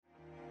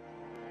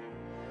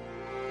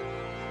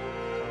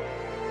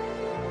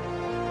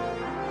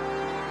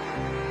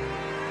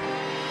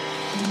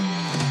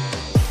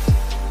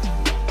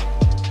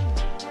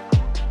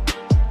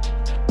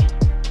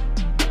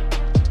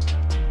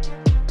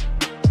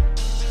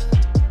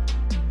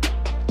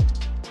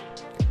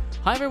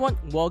Hi everyone,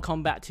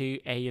 welcome back to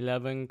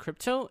A11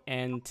 Crypto,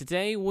 and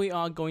today we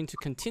are going to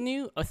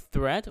continue a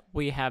thread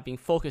we have been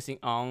focusing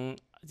on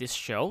this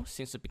show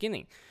since the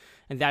beginning,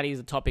 and that is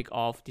the topic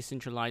of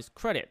decentralized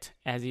credit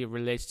as it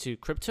relates to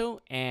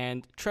crypto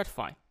and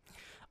TradFi.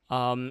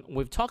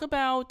 We've talked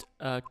about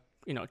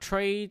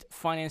trade,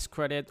 finance,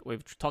 credit.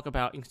 We've talked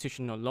about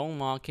institutional loan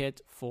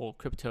market for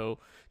crypto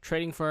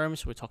trading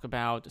firms. We talk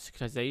about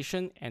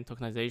securitization and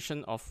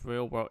tokenization of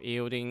real world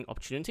yielding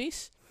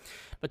opportunities.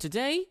 But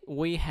today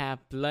we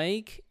have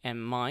Blake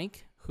and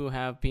Mike who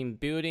have been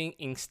building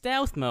in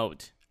stealth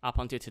mode up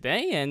until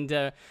today, and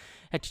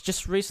had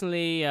just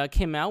recently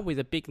came out with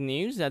the big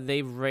news that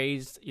they've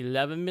raised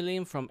 11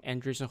 million from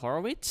Andreessen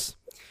Horowitz.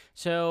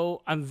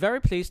 So I'm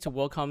very pleased to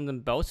welcome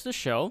them both to the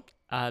show.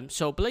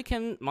 So Blake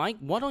and Mike,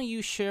 why don't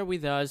you share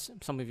with us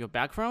some of your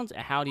backgrounds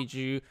and how did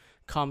you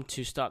come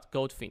to start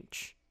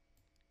Goldfinch?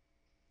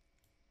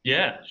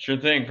 Yeah, sure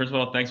thing. First of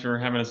all, thanks for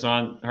having us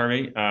on,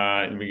 Harvey.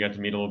 And we got to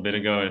meet a little bit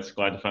ago, and it's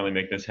glad to finally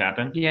make this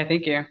happen. Yeah,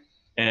 thank you.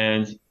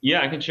 And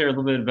yeah, I can share a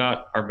little bit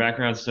about our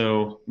background.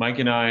 So Mike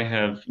and I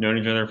have known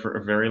each other for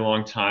a very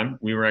long time.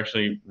 We were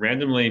actually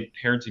randomly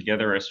paired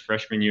together as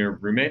freshman year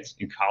roommates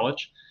in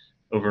college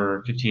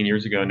over 15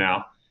 years ago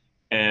now.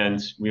 And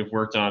we've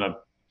worked on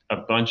a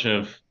bunch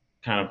of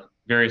kind of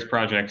various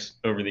projects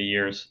over the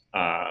years,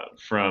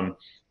 from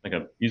like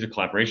a music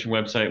collaboration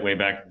website way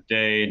back in the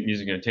day,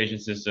 music notation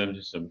systems,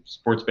 to some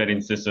sports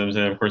betting systems.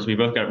 And of course, we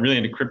both got really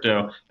into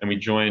crypto and we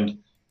joined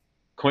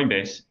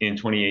Coinbase in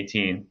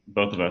 2018,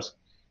 both of us.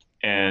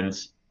 And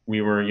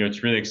we were,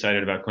 just really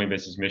excited about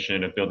Coinbase's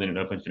mission of building an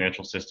open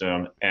financial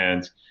system.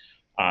 And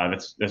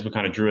that's what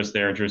kind of drew us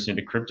there and drew us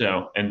into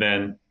crypto. And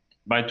then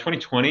by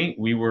 2020,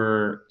 we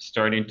were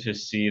starting to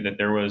see that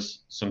there was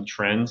some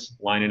trends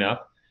lining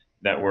up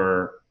that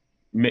were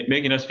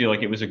making us feel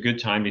like it was a good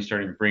time to be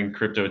starting to bring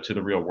crypto to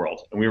the real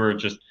world. And we were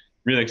just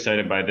really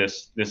excited by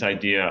this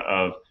idea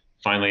of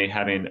finally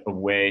having a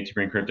way to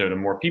bring crypto to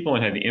more people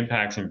and have the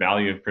impacts and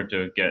value of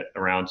crypto get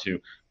around to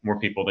more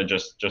people than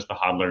just the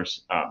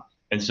hodlers.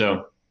 And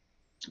so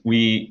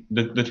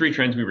the three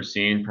trends we were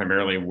seeing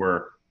primarily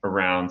were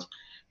around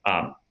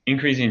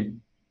increasing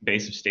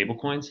base of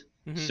stablecoins.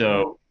 Mm-hmm.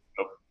 So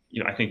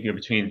I think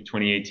between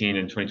 2018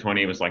 and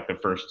 2020 it was like the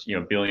first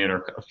billion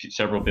or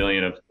several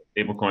billion of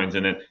stablecoins,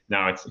 and then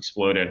now it's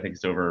exploded. I think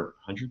it's over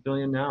 100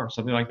 billion now or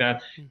something like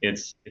that. Mm-hmm.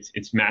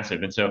 It's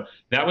massive, and so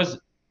that was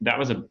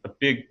a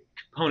big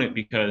component,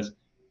 because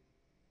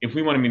if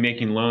we want to be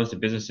making loans to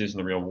businesses in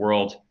the real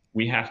world,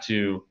 we have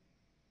to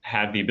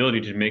have the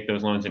ability to make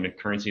those loans in a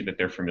currency that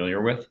they're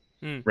familiar with,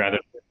 rather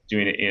than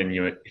doing it in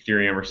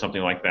Ethereum or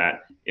something like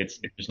that. It's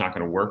just not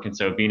going to work. And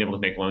so being able to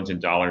make loans in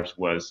dollars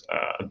was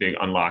a big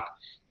unlock.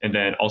 And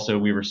then also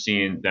we were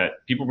seeing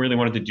that people really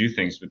wanted to do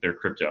things with their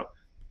crypto.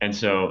 And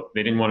so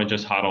they didn't want to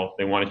just hodl.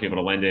 They wanted to be able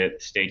to lend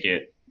it, stake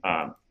it,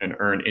 and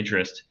earn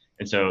interest.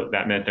 And so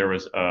that meant there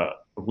was a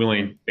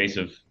willing base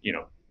of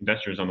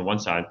investors on the one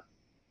side.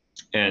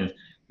 And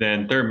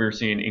then third, we were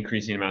seeing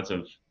increasing amounts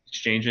of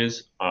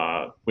exchanges,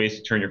 ways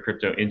to turn your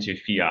crypto into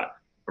fiat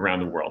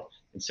around the world.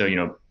 And so,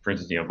 for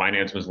instance,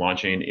 Binance was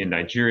launching in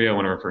Nigeria.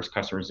 One of our first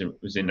customers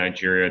was in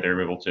Nigeria. They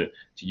were able to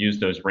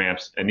use those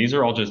ramps. And these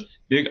are all just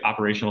big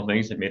operational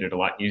things that made it a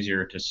lot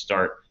easier to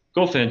start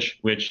Goldfinch,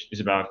 which is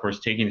about, of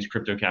course, taking this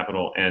crypto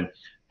capital and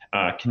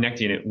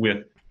connecting it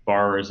with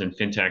borrowers and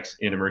fintechs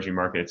in emerging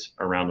markets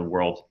around the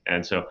world.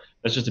 And so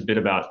that's just a bit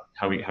about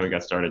how we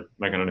got started.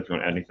 Mike, I don't know if you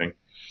want to add anything.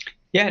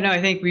 Yeah, no, I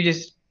think we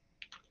just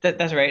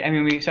that's right. I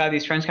mean, we saw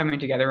these trends coming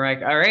together. We're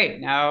like, all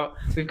right, now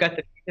we've got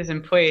the pieces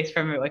in place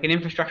from like an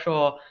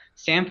infrastructural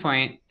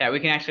standpoint that we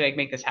can actually like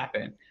make this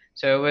happen.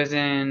 So it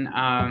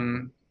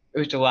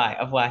was July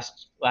of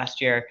last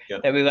year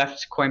that we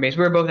left Coinbase.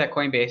 We were both at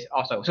Coinbase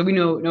also, so we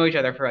know each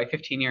other for like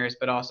 15 years,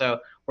 but also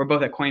we're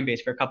both at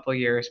Coinbase for a couple of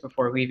years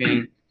before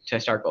leaving to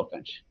start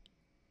Goldfinch.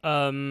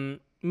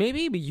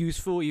 Maybe it'd be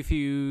useful if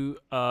you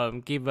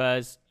give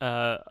us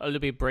a little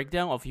bit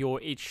breakdown of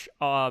your each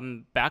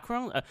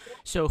background.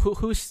 So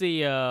who's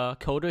the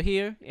coder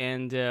here,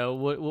 and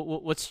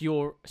what's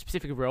your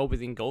specific role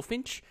within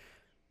Goldfinch?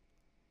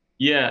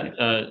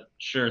 Yeah,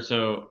 sure.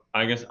 So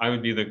I guess I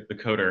would be the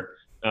coder.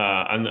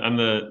 I'm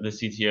the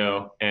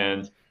CTO,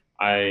 and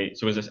I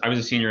was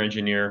a senior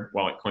engineer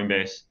while at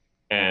Coinbase,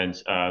 and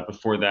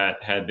before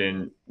that had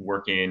been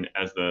working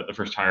as the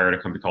first hire at a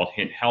company called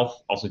Hint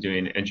Health, also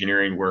doing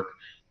engineering work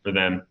for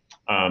them.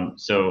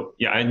 So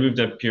yeah, I moved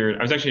up here.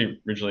 I was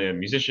actually originally a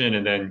musician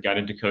and then got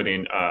into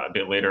coding a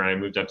bit later. I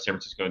moved up to San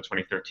Francisco in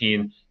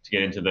 2013 to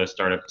get into the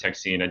startup tech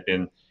scene. I'd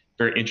been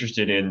very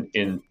interested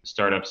in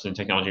startups and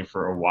technology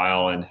for a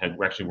while, and had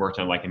actually worked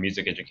on like a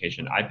music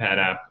education iPad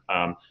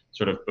app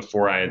sort of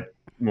before I had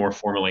more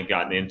formally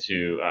gotten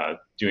into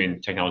doing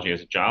technology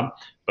as a job.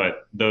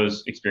 But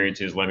those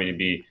experiences led me to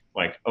be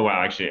like, oh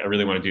wow, actually, I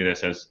really want to do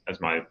this as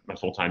my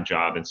full-time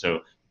job. And so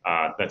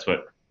that's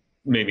what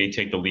made me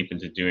take the leap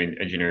into doing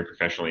engineering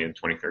professionally in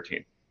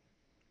 2013.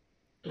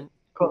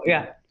 Cool.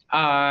 Yeah.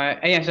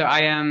 So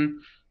I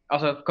am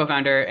also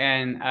co-founder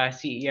and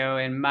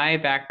CEO, and my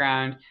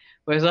background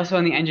was less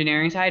on the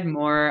engineering side,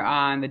 more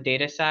on the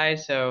data side.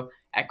 So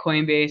at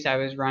Coinbase, I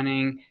was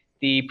running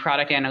the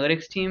product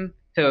analytics team.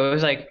 So it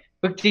was like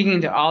digging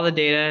into all the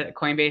data that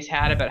Coinbase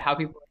had about how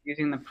people are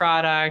using the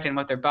product and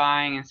what they're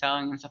buying and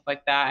selling and stuff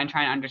like that, and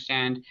trying to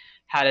understand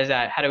how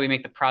do we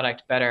make the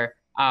product better.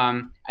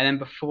 And then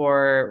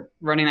before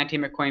running that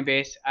team at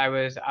Coinbase, I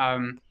was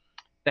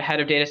the head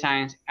of data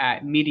science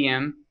at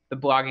Medium, the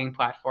blogging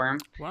platform.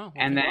 Wow. Okay.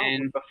 And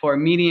then before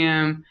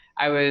Medium,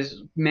 I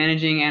was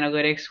managing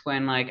analytics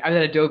when I was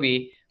at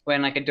Adobe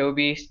when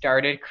Adobe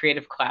started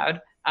Creative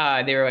Cloud.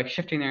 They were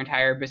shifting their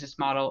entire business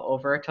model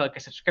over to a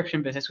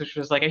subscription business, which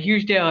was a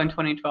huge deal in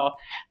 2012.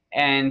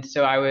 And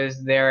so I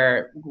was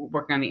there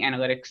working on the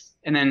analytics.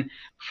 And then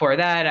before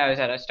that, I was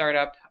at a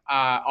startup,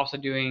 also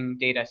doing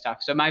data stuff.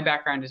 So my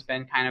background has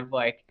been kind of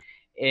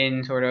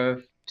in sort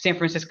of San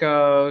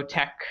Francisco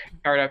tech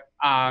startup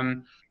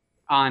on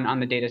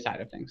the data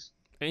side of things.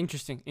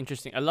 Interesting.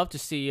 I love to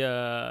see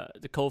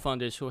the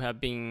co-founders who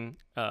have been,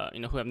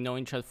 who have known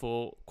each other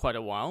for quite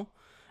a while,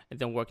 and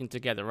then working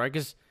together, right?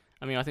 Because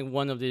I think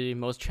one of the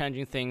most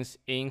challenging things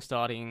in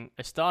starting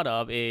a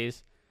startup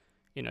is,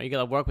 you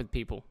gotta work with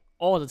people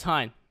all the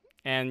time,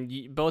 and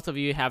both of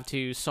you have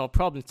to solve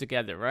problems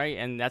together, right?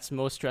 And that's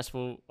most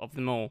stressful of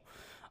them all.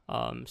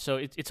 So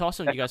it's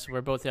awesome you guys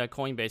were both at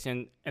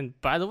Coinbase,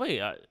 and by the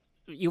way,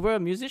 you were a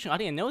musician. I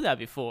didn't know that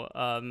before.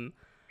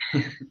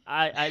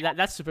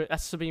 That's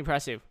super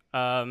impressive.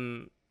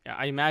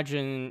 I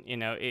imagine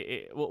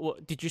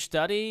did you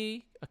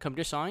study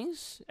computer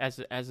science as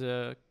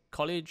a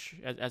college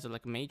as a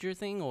major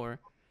thing, or?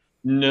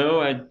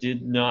 No, I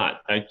did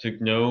not. I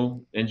took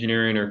no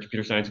engineering or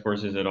computer science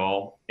courses at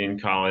all in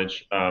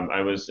college.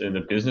 I was in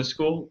the business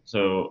school,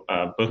 so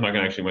both Mike and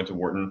I actually went to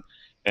Wharton,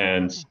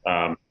 and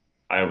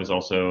I was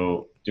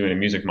also doing a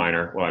music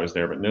minor while I was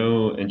there, but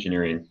no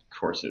engineering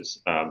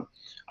courses.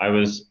 I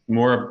was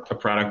more a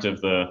product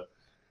of the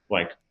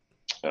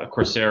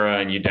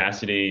Coursera and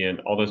Udacity and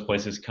all those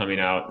places coming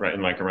out right in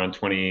around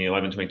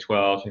 2011,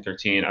 2012,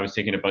 2013. I was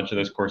taking a bunch of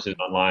those courses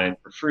online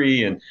for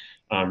free and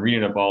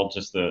reading up all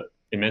just the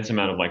immense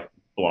amount of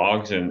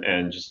blogs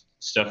and just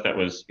stuff that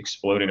was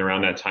exploding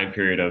around that time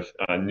period of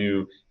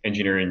new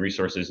engineering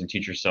resources and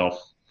teach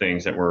yourself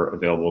things that were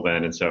available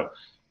then. And so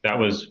that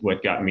was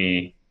what got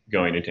me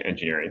going into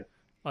engineering.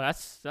 Oh,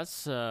 that's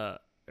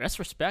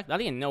respect. I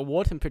didn't know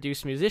Wharton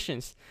produced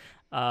musicians.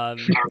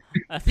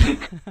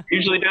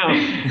 Usually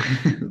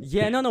don't.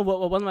 Yeah, no.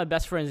 One of my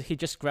best friends, he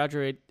just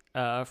graduated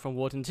from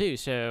Wharton too.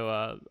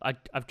 So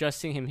I've just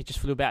seen him. He just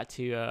flew back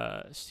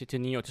to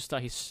New York to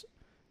start his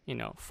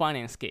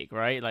finance gig,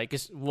 right?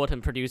 Because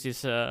Wharton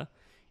produces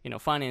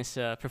finance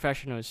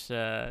professionals.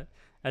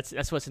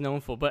 That's what's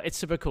known for. But it's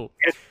super cool.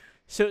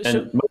 So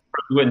I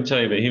wouldn't tell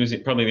you, but he was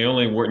probably the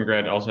only Wharton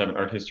grad to also have an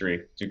art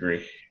history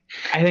degree.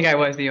 I think I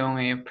was the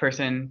only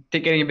person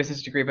getting a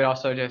business degree, but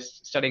also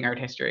just studying art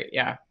history.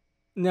 Yeah.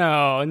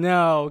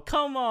 No,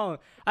 come on.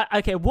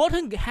 Okay,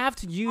 Wharton have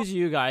to use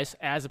you guys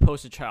as a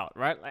poster child,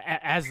 right?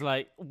 As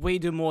way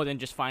do more than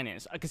just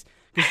finance. Because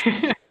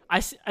I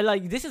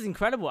this is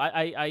incredible.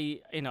 I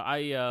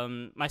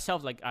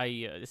myself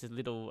this is a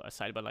little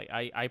aside, but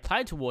I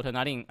applied to Wharton.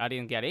 I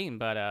didn't get in,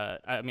 but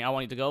I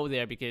wanted to go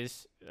there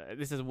because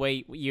this is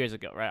way years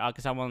ago, right?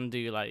 Because I want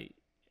to do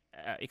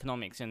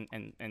economics and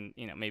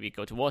maybe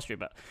go to Wall Street.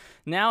 But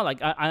now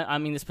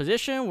I'm in this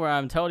position where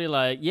I'm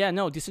totally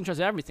decentralized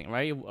everything,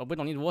 right? We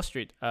don't need Wall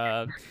Street.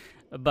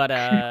 But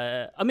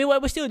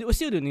we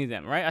still do need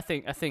them, right? I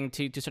think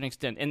to a certain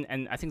extent,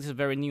 and I think this is a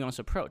very nuanced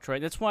approach,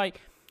 right? That's why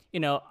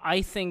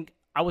I think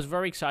I was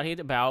very excited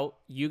about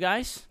you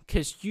guys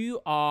because you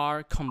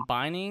are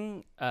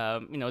combining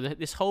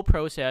this whole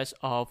process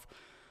of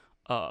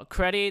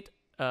credit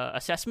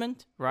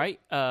assessment, right?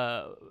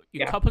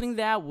 You're coupling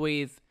that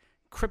with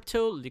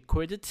crypto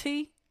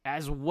liquidity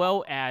as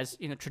well as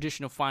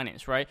traditional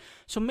finance, right?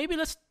 So maybe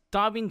let's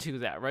dive into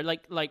that, right?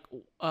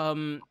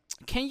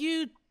 Can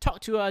you talk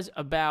to us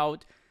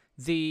about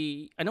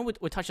I know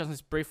we touched on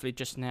this briefly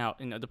just now,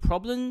 the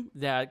problem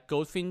that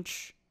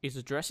Goldfinch is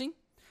addressing,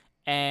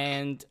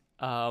 and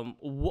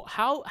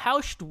how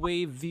should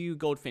we view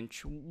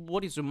Goldfinch?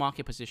 What is the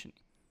market position?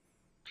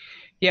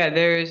 Yeah,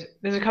 there's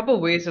a couple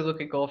of ways to look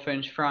at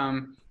Goldfinch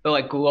from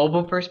the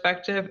global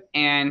perspective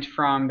and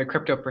from the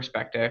crypto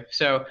perspective.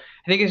 So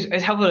I think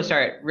it's helpful to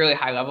start really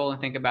high level and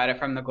think about it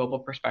from the global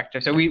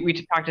perspective. So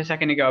we talked a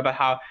second ago about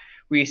how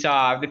we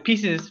saw the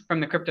pieces from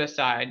the crypto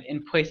side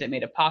in place that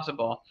made it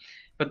possible,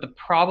 but the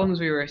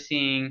problems we were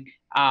seeing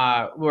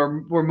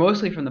were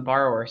mostly from the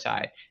borrower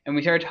side. And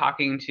we started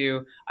talking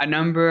to a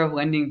number of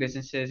lending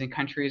businesses in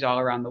countries all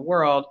around the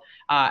world,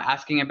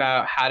 asking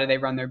about how do they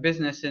run their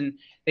business. And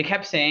they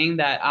kept saying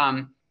that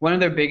one of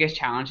their biggest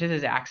challenges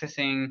is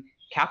accessing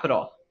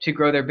capital to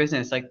grow their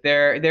business.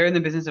 They're in the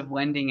business of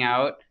lending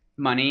out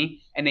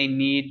money, and they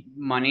need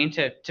money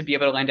to be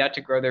able to lend out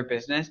to grow their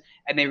business.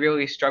 And they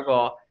really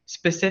struggle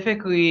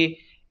specifically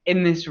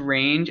in this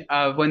range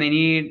of when they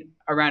need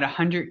around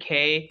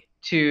 $100K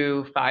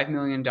to $5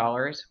 million,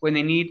 when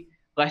they need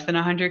less than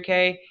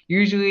 100K,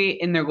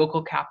 usually in their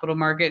local capital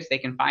markets, they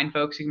can find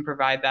folks who can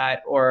provide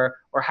that, or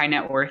high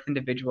net worth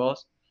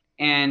individuals.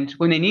 And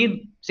when they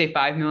need, say,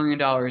 $5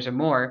 million or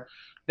more,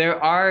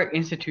 there are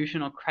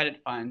institutional credit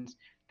funds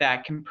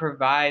that can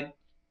provide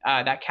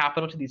that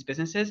capital to these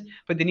businesses,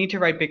 but they need to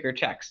write bigger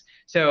checks.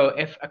 So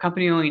if a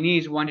company only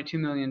needs $1 to $2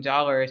 million,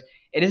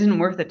 it isn't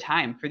worth the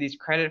time for these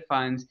credit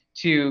funds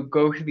to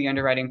go through the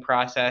underwriting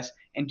process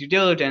and due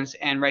diligence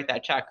and write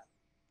that check.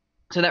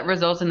 So that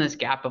results in this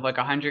gap of like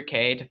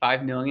 100K to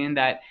 5 million,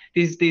 that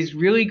these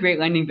really great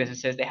lending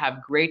businesses, they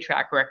have great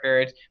track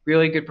records,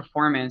 really good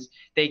performance.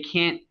 They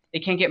can't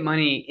get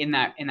money in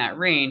that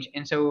range.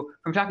 And so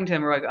from talking to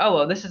them, we're like, oh,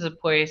 well, this is a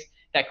place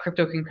that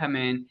crypto can come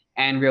in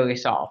and really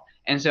solve.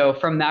 And so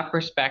from that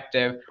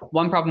perspective,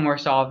 one problem we're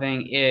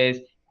solving is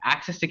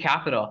access to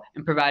capital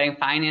and providing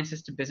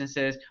finances to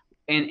businesses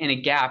in a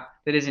gap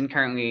that isn't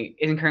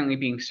currently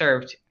being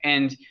served.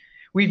 And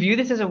we view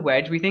this as a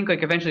wedge. We think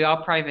like eventually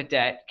all private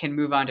debt can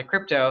move on to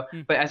crypto,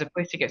 but as a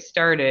place to get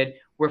started,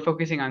 we're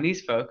focusing on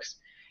these folks.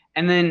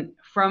 And then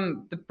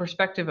from the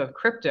perspective of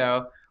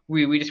crypto,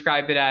 we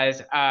describe it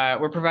as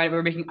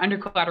we're making under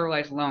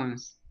collateralized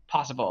loans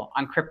possible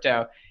on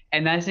crypto,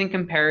 and that's in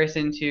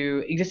comparison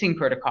to existing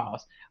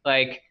protocols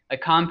like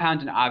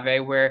Compound and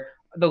Aave, where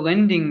the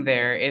lending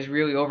there is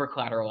really over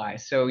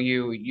collateralized. So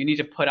you need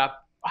to put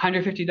up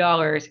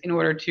 $150 in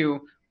order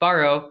to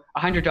borrow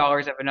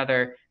 $100 of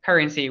another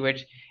currency,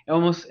 which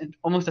almost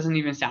doesn't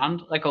even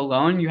sound like a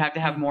loan. You have to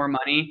have more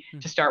money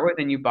to start with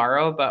than you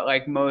borrow. But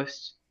like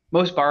most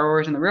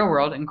borrowers in the real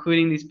world,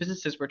 including these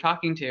businesses we're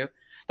talking to,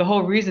 the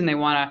whole reason they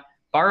want to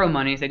borrow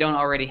money is they don't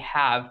already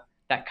have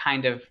that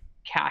kind of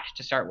cash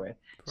to start with. Right.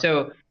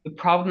 So the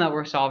problem that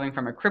we're solving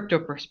from a crypto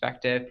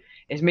perspective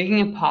is making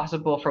it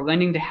possible for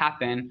lending to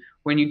happen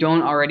when you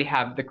don't already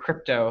have the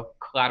crypto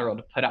collateral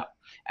to put up.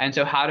 And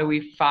so how do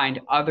we find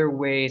other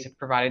ways of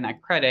providing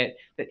that credit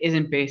that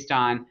isn't based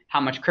on how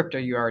much crypto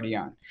you already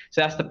own?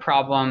 So that's the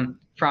problem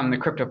from the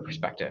crypto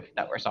perspective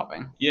that we're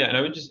solving. Yeah, and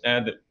I would just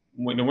add that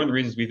one of the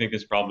reasons we think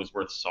this problem is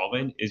worth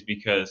solving is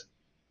because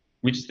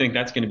we just think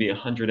that's going to be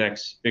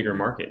 100x bigger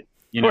market.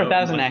 Or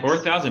 1,000x. Or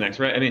 1,000x,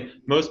 right? I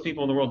mean, most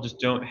people in the world just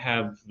don't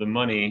have the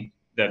money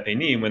that they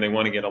need when they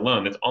want to get a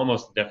loan. That's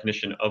almost the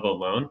definition of a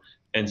loan.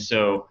 And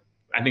so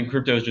I think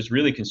crypto is just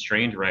really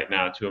constrained right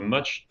now to a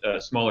much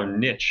smaller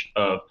niche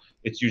of,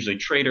 it's usually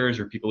traders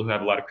or people who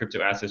have a lot of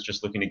crypto assets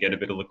just looking to get a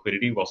bit of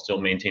liquidity while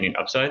still maintaining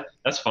upside.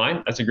 That's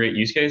fine. That's a great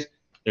use case.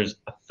 There's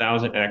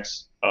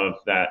 1,000x of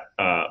that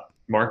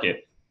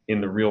market in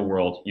the real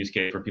world use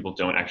case where people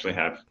don't actually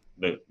have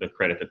the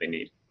credit that they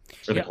need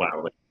or the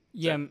collateral.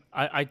 Yeah,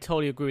 I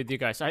totally agree with you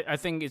guys. I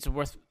think it's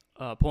worth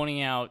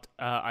pointing out.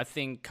 I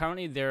think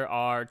currently there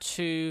are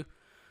two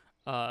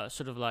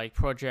sort of like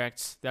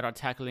projects that are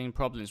tackling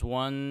problems.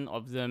 One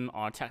of them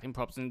are tackling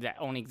problems that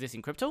only exist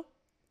in crypto,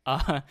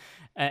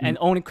 and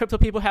only crypto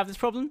people have this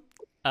problem,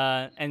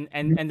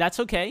 and that's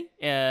okay.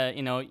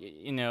 And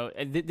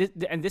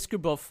this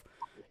group of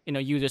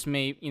users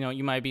may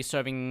you might be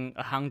serving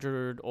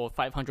 100 or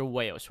 500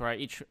 whales, right?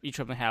 Each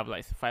of them have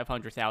like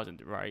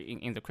 500,000, right,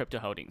 in the crypto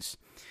holdings.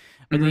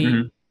 But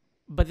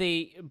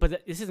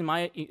this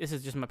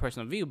is just my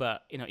personal view.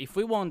 But if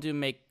we want to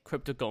make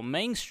crypto go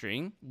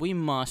mainstream, we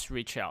must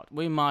reach out.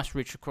 We must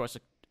reach across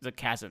the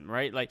chasm,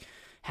 right? Like,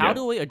 how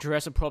do we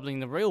address a problem in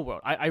the real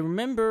world? I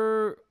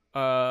remember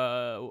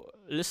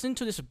listening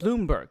to this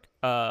Bloomberg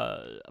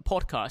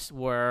podcast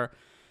where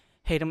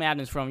Hayden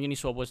Adams from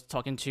Uniswap was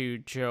talking to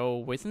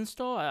Joe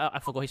Withenstock, I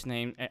forgot his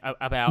name,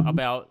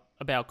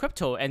 about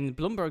crypto, and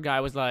Bloomberg guy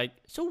was like,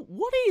 so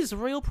what is the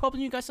real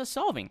problem you guys are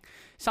solving?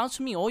 Sounds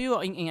to me all you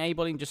are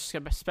enabling just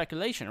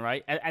speculation,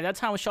 right? At that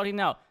time I was shouting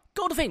out,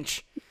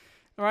 Goldfinch,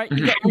 right?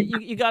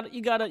 You got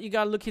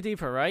to look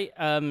deeper, right?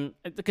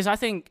 Because I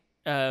think,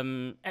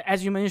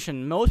 as you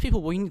mentioned, most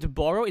people when you need to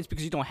borrow is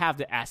because you don't have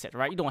the asset,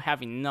 right? You don't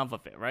have enough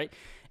of it, right?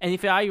 And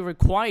if I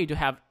require you to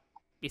have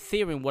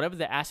Ethereum, whatever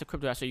the asset,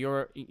 crypto asset,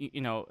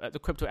 the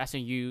crypto asset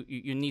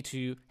you need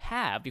to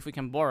have, if we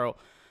can borrow,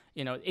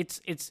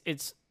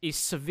 it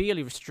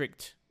severely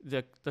restrict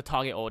the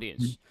target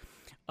audience.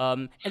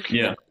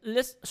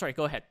 Sorry,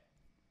 go ahead.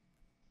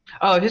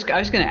 I was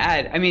just gonna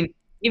add. I mean,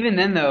 even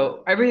then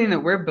though, everything that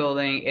we're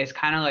building is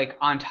kind of like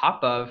on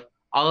top of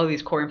all of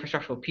these core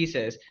infrastructural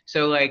pieces.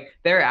 So like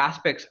there are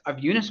aspects of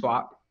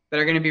Uniswap that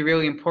are going to be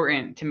really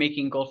important to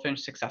making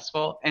Goldfinch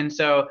successful. And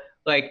so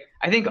like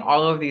I think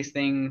all of these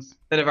things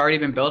that have already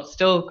been built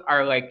still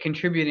are like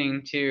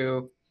contributing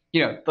to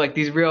like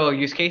these real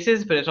use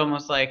cases, but it's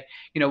almost like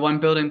one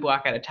building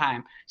block at a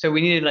time. So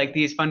we needed like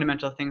these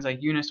fundamental things like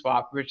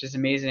Uniswap, which is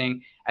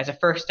amazing as a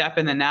first step,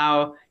 and then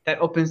now that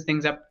opens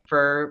things up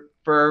for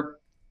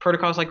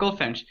protocols like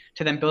Goldfinch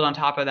to then build on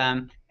top of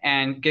them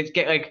and get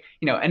like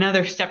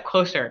another step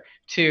closer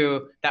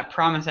to that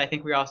promise I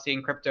think we all see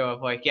in crypto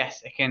of like,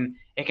 yes, it can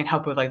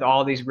help with like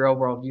all these real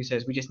world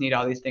uses. We just need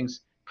all these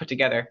things put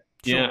together.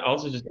 Yeah,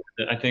 also just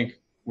I think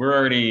we're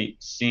already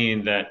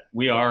seeing that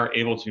we are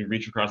able to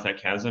reach across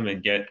that chasm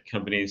and get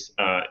companies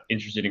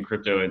interested in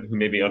crypto and who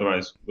maybe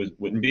otherwise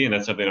wouldn't be. And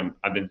that's something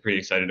I've been pretty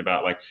excited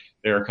about. Like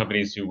there are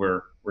companies who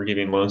we're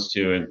giving loans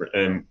to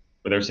and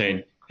they're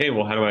saying, hey,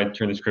 well, how do I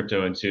turn this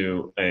crypto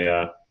into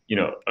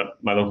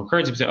my local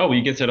currency? We say, oh, well,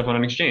 you get set up on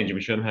an exchange, and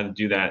we show them how to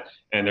do that,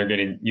 and they're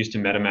getting used to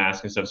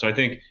MetaMask and stuff. So I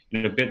think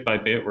bit by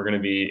bit, we're going to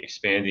be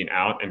expanding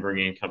out and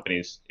bringing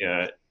companies,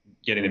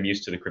 getting them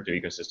used to the crypto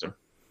ecosystem.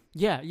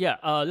 Yeah, yeah,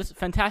 this is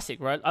fantastic,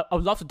 right? I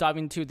would love to dive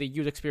into the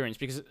user experience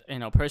because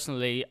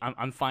personally,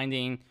 I'm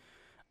finding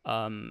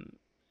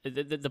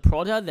the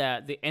product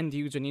that the end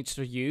user needs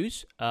to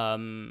use,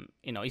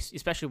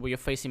 especially when you're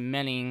facing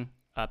many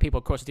people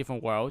across the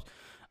different world,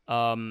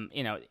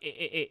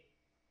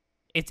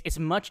 it's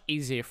much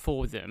easier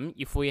for them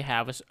if we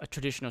have a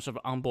traditional sort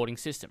of onboarding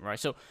system, right?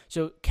 So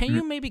can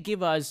you maybe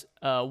give us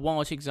one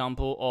or two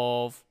example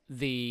of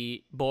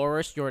the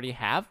borrowers you already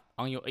have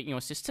on your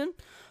system,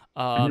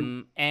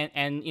 and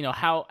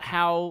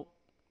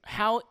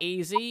how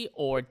easy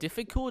or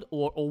difficult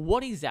or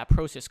what is that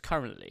process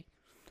currently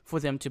for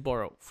them to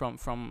borrow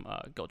from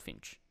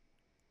Goldfinch?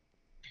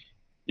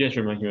 Yeah,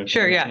 sure, Mike.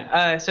 Sure,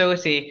 yeah. So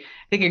let's see.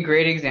 I think a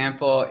great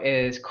example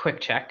is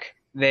QuickCheck.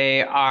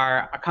 They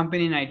are a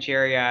company in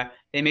Nigeria.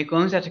 They make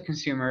loans out to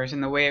consumers,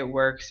 and the way it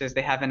works is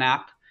they have an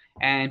app,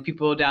 and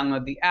people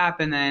download the app,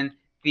 and then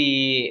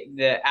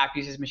the app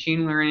uses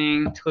machine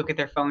learning to look at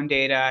their phone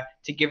data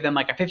to give them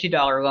like a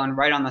 $50 loan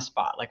right on the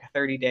spot, like a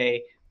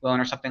 30-day loan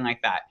or something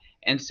like that.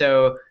 And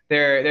so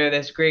they're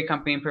this great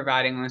company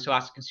providing loans to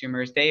lots of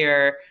consumers. They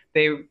are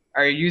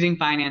using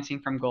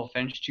financing from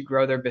Goldfinch to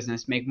grow their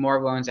business, make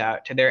more loans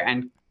out to their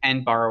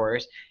end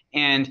borrowers.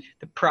 And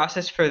the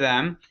process for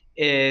them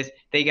is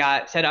they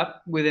got set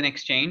up with an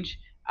exchange.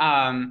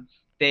 So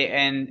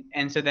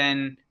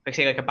then like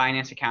say like a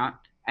Binance account,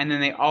 and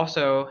then they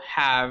also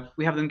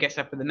we have them get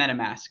set up with a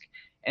MetaMask,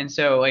 and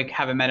so like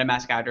have a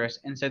MetaMask address,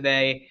 and so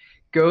they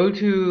go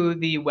to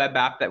the web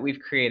app that we've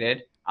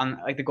created on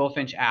like the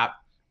Goldfinch app,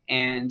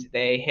 and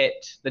they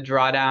hit the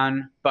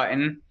drawdown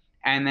button.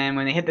 And then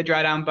when they hit the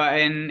drawdown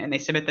button and they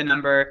submit the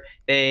number,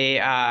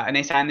 and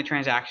they sign the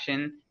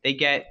transaction, they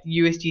get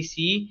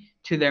USDC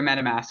to their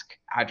MetaMask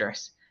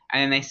address.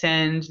 And then they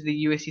send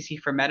the USDC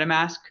for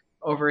MetaMask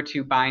over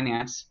to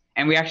Binance.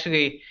 And we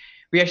actually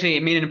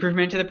made an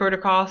improvement to the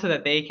protocol so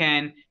that they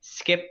can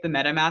skip the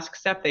MetaMask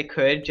step. They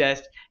could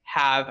just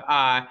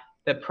have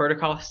the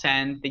protocol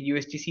send the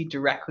USDC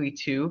directly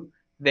to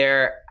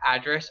their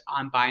address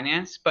on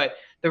Binance. But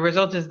the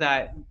result is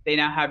that they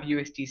now have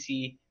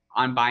USDC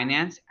on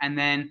Binance, and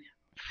then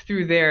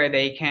through there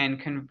they can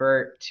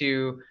convert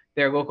to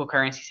their local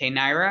currency, say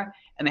Naira,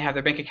 and they have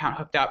their bank account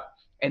hooked up,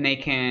 and they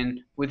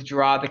can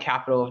withdraw the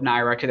capital of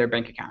Naira to their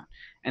bank account.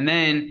 And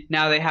then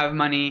now they have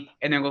money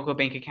in their local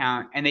bank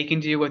account, and they can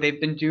do what they've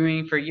been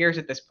doing for years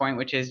at this point,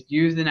 which is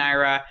use the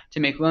Naira to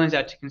make loans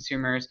out to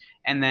consumers.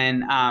 And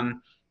then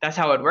that's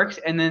how it works.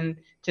 And then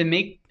to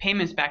make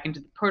payments back into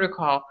the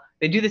protocol,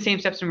 they do the same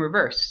steps in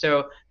reverse.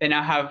 So they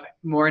now have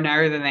more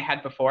Naira than they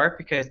had before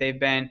because they've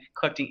been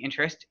collecting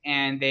interest,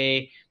 and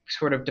they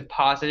sort of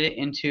deposit it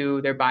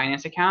into their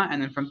Binance account.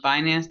 And then from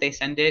Binance, they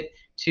send it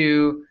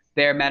to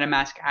their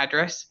MetaMask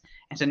address.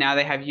 And so now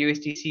they have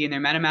USDC in their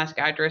MetaMask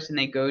address, and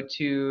they go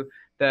to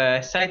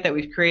the site that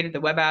we've created, the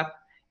web app,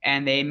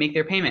 and they make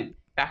their payment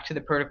back to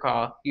the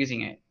protocol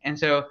using it. And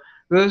so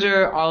those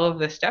are all of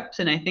the steps.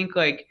 And I think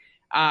like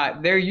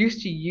they're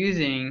used to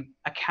using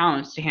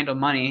accounts to handle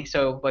money.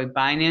 So like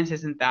Binance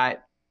isn't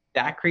that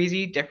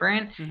crazy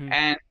different. Mm-hmm.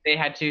 And they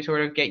had to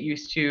sort of get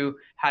used to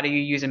how do you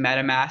use a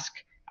MetaMask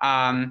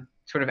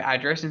sort of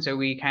address. And so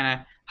we kind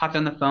of hopped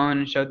on the phone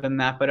and showed them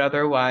that. But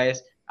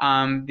otherwise,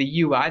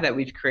 the UI that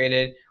we've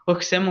created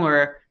looks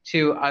similar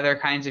to other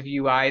kinds of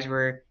UIs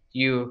where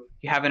you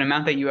have an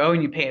amount that you owe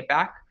and you pay it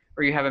back,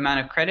 or you have an amount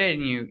of credit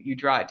and you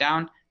draw it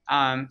down.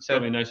 So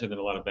probably nicer than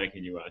a lot of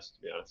banking UIs,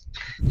 to be honest.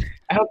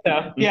 I hope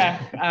so.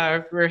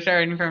 Yeah, we're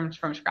starting from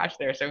scratch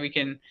there, so we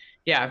can.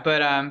 Yeah,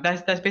 but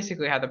that's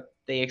basically how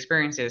the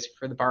experience is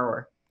for the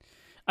borrower.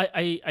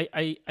 I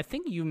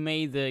think you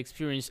made the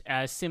experience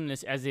as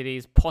seamless as it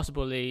is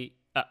possible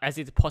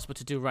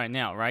to do right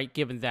now, right?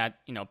 Given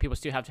that people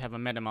still have to have a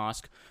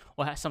MetaMask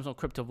or have some sort of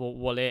crypto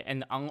wallet,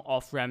 and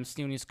on-off ramp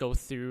still needs to go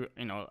through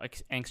an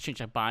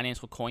exchange like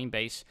Binance or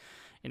Coinbase.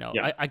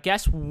 Yeah. I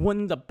guess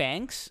when the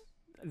banks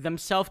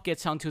themselves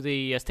gets onto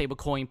the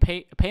stablecoin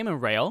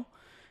payment rail,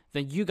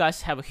 then you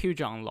guys have a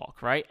huge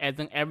unlock, right? And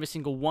then every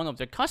single one of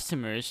their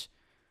customers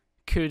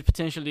could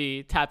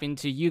potentially tap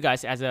into you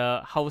guys as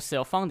a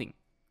wholesale funding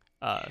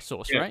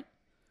source, yeah.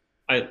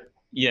 Right?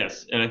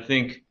 Yes, and I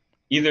think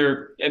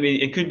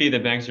it could be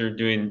that banks are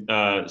doing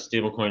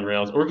stablecoin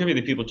rails, or it could be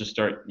that people just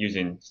start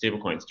using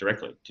stablecoins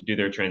directly to do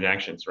their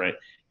transactions, right?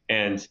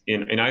 And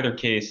in either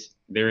case,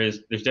 there's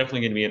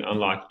definitely going to be an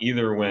unlock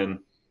either when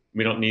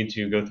we don't need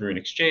to go through an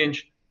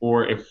exchange,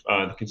 or if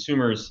the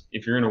consumers,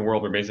 if you're in a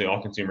world where basically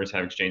all consumers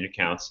have exchange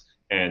accounts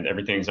and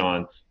everything's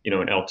on,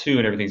 an L2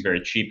 and everything's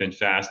very cheap and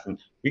fast. And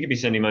we could be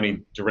sending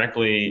money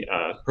directly,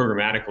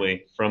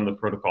 programmatically from the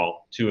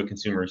protocol to a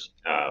consumer's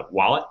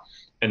wallet,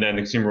 and then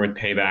the consumer would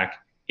pay back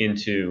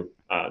into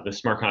the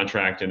smart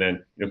contract, and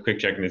then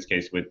QuickCheck in this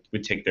case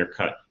would take their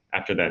cut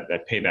after that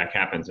payback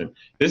happens. And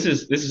this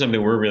is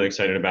something we're really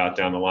excited about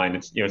down the line.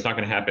 It's it's not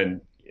going to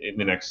happen in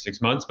the next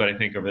 6 months, but I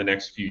think over the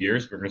next few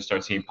years we're going to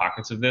start seeing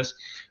pockets of this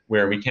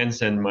where we can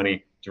send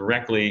money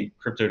directly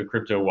crypto to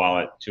crypto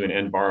wallet to an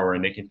end borrower,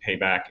 and they can pay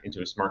back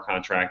into a smart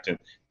contract, and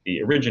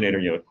the originator,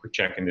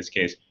 QuickCheck in this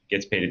case,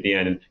 gets paid at the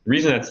end. And the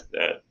reason that's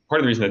part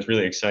of the reason that's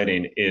really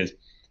exciting is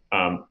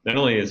not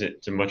only is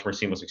it a much more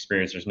seamless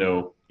experience, there's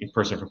no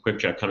person from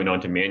QuickCheck coming on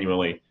to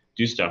manually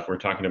do stuff. We're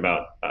talking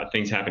about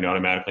things happening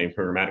automatically and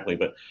programmatically,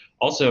 but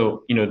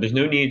also, there's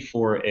no need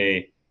for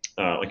a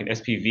like an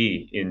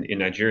SPV in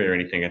Nigeria or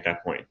anything at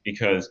that point,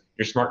 because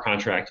your smart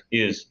contract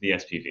is the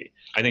SPV.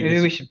 I think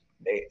maybe we should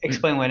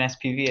explain what an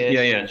SPV is.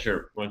 Yeah,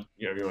 sure.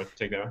 You want to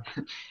take that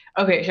one?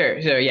 Okay,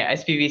 sure. So yeah,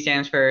 SPV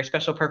stands for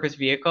Special Purpose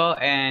Vehicle,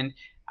 and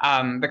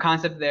the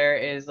concept there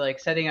is like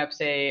setting up,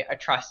 say, a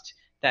trust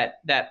that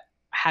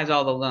has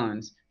all the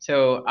loans.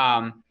 So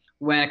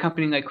when a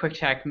company like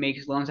QuickCheck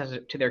makes loans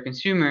to their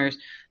consumers,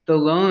 the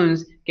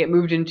loans get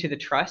moved into the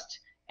trust,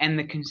 and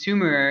the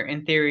consumer,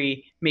 in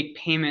theory, make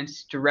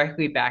payments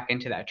directly back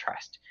into that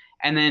trust.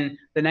 And then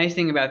the nice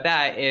thing about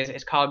that is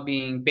it's called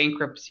being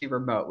bankruptcy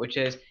remote, which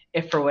is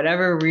if for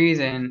whatever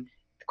reason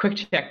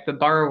QuickCheck, the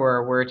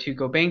borrower, were to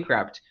go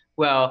bankrupt,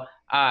 well,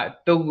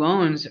 the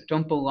loans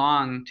don't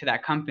belong to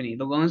that company.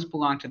 The loans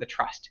belong to the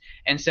trust.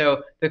 And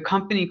so the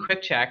company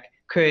QuickCheck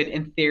could,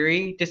 in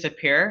theory,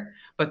 disappear,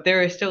 but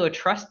there is still a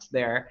trust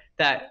there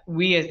that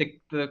we as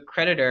the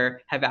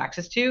creditor have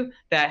access to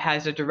that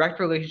has a direct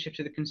relationship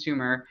to the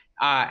consumer,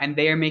 and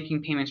they are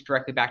making payments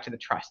directly back to the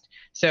trust.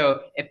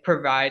 So it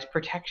provides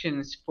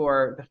protections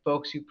for the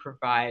folks who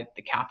provide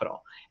the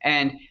capital.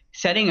 And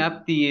setting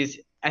up these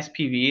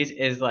SPVs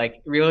is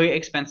like really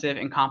expensive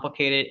and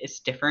complicated.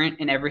 It's different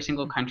in every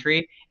single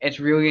country. It's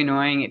really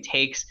annoying. It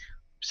takes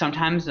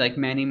sometimes like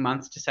many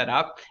months to set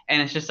up,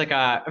 and it's just like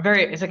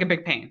it's like a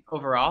big pain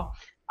overall.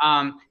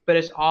 But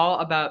it's all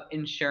about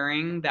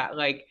ensuring that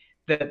like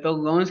the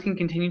loans can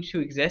continue to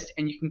exist,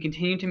 and you can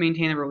continue to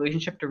maintain a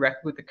relationship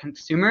directly with the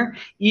consumer,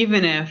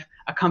 even if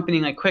a company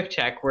like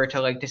QuickCheck were to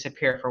like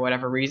disappear for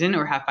whatever reason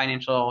or have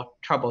financial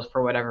troubles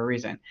for whatever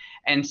reason.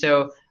 And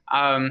so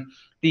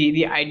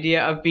the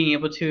idea of being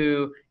able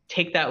to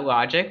take that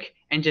logic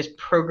and just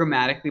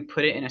programmatically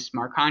put it in a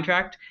smart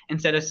contract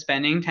instead of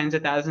spending tens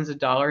of thousands of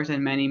dollars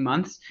in many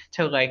months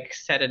to like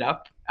set it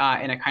up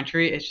in a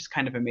country is just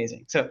kind of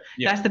amazing. So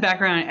that's the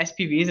background on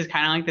SPVs. Is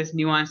kind of like this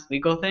nuanced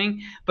legal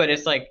thing, but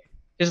it's like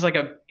just like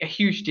a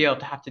huge deal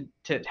to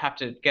have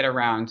to get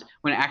around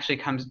when it actually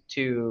comes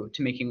to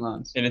making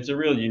loans. And it's a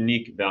real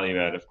unique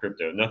value add of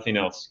crypto. Nothing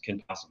else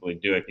can possibly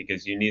do it,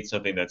 because you need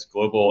something that's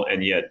global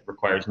and yet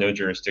requires no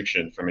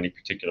jurisdiction from any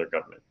particular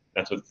government.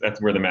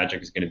 That's where the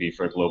magic is going to be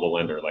for a global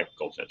lender like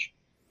Goldfinch.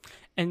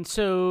 And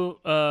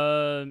so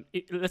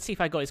let's see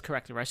if I got this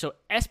correctly, right? So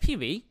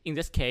SPV, in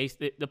this case,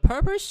 the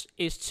purpose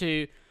is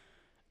to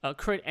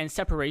create a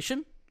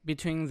separation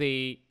between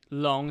the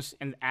loans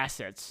and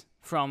assets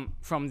from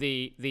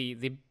the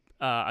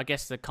I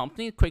guess the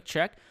company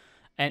QuickCheck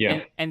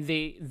and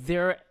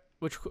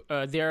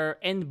their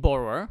end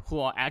borrower, who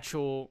are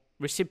actual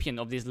recipient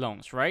of these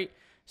loans, right?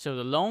 So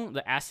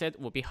the asset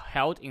will be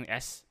held in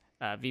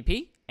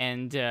SVP,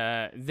 and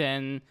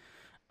then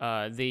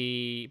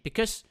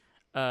because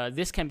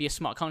this can be a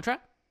smart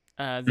contract,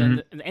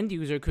 then the end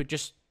user could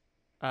just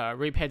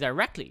repay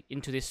directly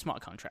into this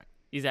smart contract.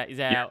 Is that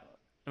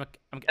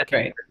That's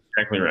right.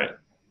 Exactly right.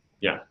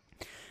 Yeah.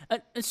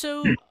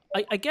 So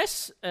I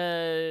guess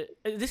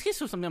this is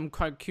something I'm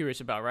quite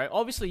curious about, right?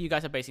 Obviously, you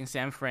guys are based in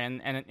San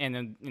Fran,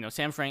 and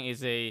San Fran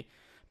is a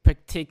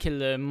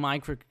particular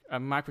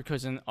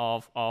microcosm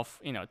of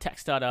tech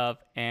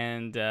startup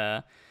and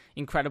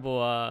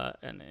incredible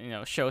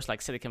shows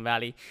like Silicon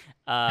Valley.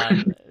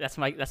 That's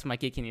my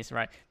geekiness,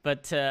 right?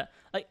 But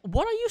like,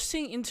 what are you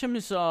seeing in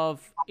terms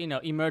of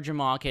emerging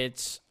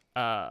markets,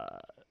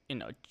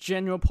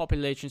 general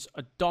population's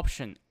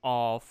adoption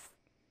of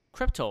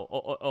crypto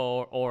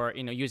or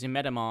using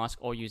MetaMask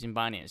or using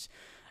Binance?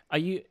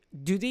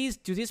 Do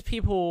these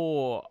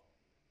people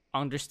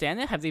understand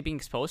it? Have they been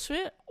exposed to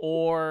it,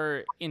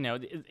 or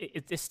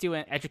it's still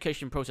an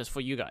education process for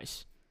you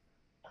guys?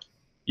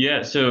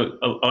 Yeah, so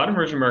a lot of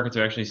emerging markets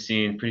have actually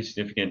seen pretty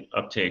significant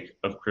uptake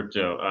of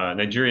crypto.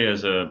 Nigeria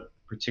is a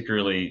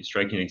particularly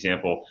striking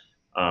example.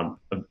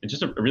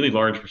 Just a really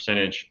large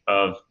percentage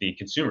of the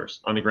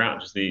consumers on the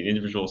ground, just the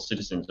individual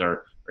citizens,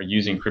 are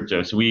using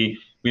crypto. So we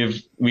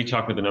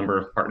talked with a number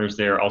of partners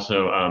there.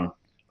 Also,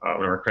 one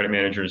of our credit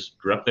managers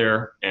grew up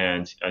there,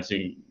 and so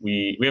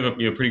we have a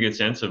pretty good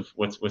sense of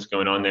what's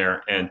going on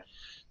there. And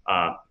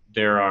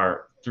there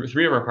are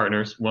three of our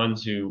partners,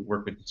 ones who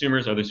work with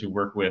consumers, others who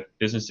work with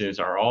businesses,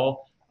 are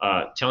all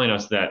telling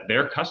us that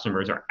their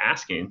customers are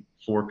asking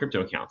for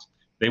crypto accounts.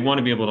 They want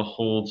to be able to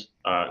hold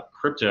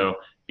crypto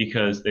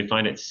because they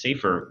find it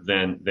safer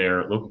than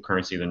their local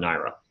currency, the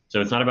naira. So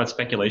it's not about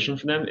speculation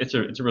for them. It's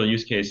a real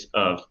use case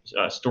of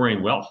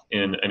storing wealth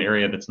in an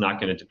area that's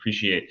not going to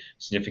depreciate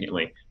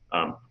significantly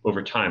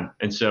over time.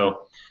 And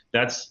so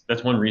that's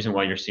one reason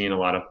why you're seeing a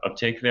lot of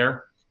uptake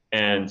there.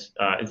 And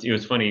it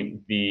was funny.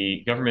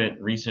 The government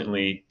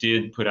recently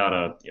did put out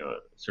a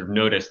sort of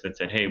notice that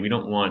said, "Hey, we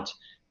don't want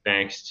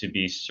banks to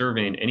be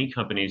serving any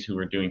companies who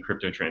are doing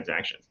crypto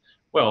transactions."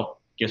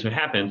 Well, guess what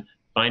happened?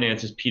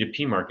 Binance's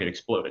P2P market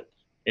exploded.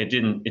 It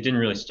didn't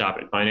really stop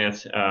it.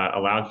 Binance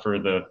allowed for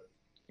the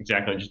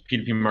exactly just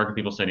P2P market,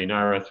 people sending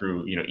naira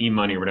through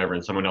e-money or whatever,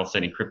 and someone else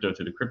sending crypto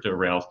through the crypto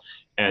rails,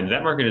 and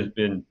that market has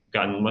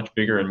gotten much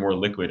bigger and more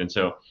liquid. And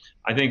so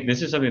I think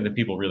this is something that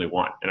people really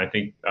want, and I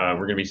think we're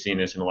going to be seeing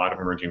this in a lot of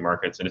emerging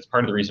markets, and it's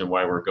part of the reason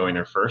why we're going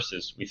there first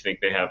is we think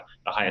they have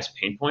the highest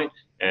pain point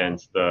and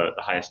the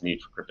highest need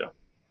for crypto.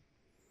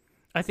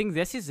 I think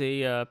this is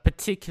a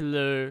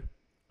particular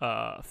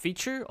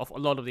feature of a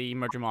lot of the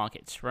emerging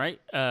markets,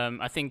 right?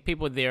 I think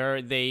people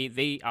there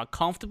they are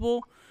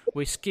comfortable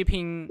with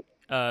skipping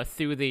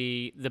through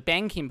the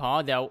banking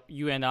part that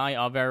you and I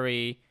are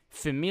very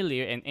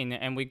familiar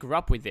and we grew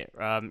up with it.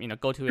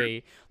 Go to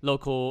a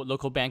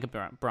local bank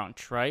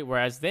branch, right?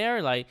 Whereas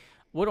there, like,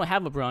 we don't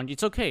have a branch.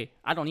 It's okay.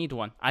 I don't need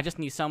one. I just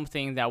need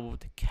something that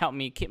would help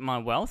me keep my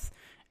wealth.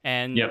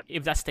 And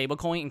if that's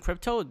stablecoin in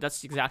crypto,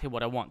 that's exactly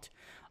what I want.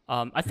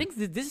 I think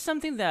this is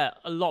something that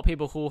a lot of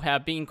people who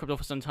have been in crypto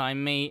for some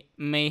time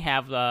may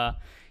have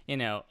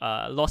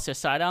lost their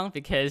sight on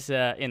because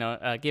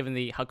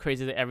given how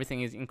crazy that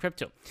everything is in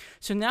crypto.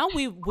 So now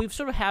we've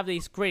sort of have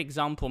this great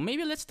example.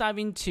 Maybe let's dive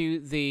into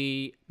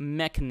the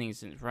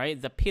mechanisms,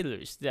 right? The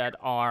pillars that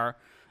are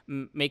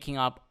making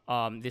up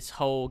this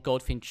whole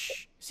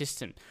Goldfinch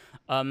system.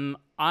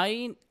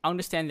 I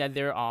understand that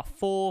there are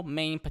 4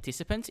 main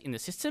participants in the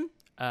system: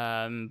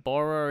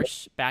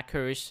 borrowers,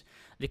 backers,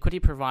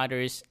 liquidity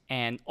providers,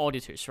 and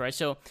auditors, right?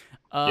 So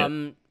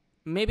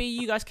maybe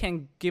you guys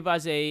can give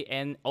us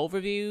an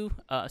overview,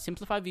 a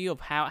simplified view of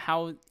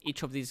how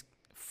each of these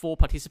 4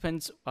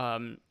 participants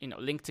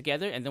link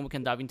together, and then we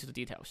can dive into the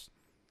details.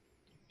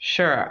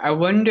 Sure. I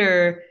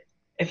wonder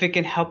if it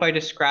can help by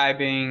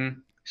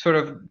describing sort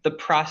of the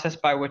process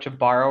by which a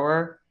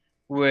borrower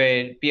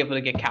would be able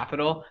to get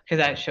capital, because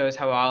that shows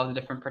how all the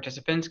different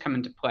participants come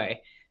into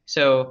play.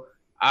 So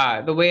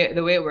the way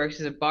it works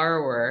is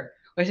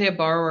let's say a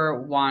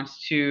borrower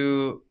wants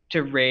to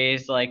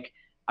raise like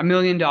 $1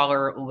 million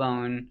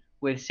loan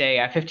with, say,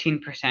 a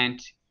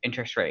 15%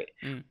 interest rate.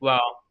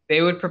 Well,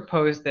 they would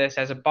propose this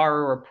as a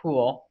borrower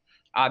pool.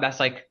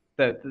 That's like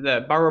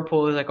the borrower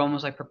pool is like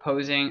almost like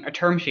proposing a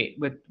term sheet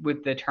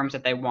with the terms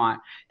that they want.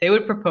 They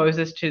would propose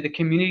this to the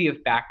community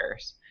of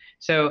backers.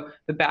 So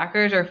the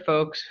backers are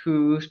folks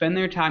who spend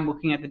their time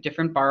looking at the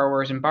different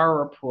borrowers and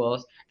borrower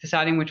pools,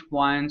 deciding which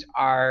ones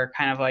are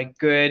kind of like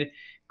good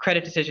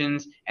credit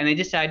decisions, and they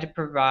decide to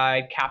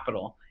provide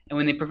capital. And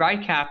when they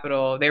provide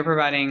capital, they're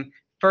providing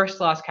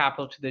first loss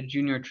capital to the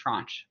junior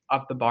tranche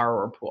of the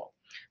borrower pool.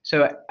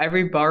 So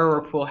every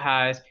borrower pool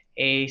has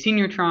a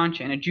senior tranche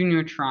and a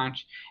junior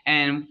tranche,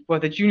 and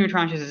what the junior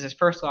tranche is his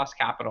first loss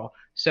capital.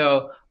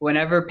 So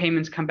whenever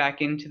payments come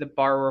back into the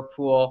borrower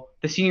pool,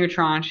 the senior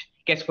tranche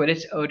gets what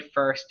it's owed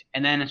first,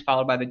 and then it's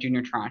followed by the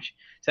junior tranche.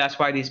 So that's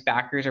why these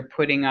backers are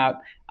putting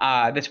up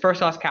this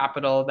first loss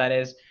capital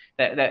that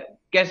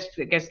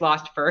gets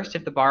lost first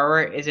if the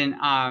borrower isn't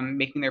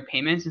making their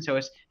payments, and so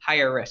it's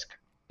higher risk.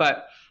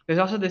 But there's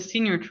also the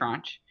senior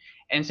tranche,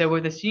 and so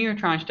what the senior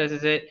tranche does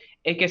is it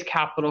gets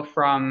capital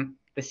from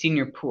the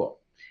senior pool.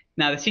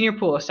 Now the senior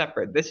pool is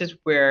separate. This is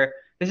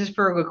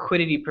for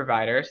liquidity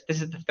providers.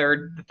 This is the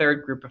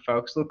third group of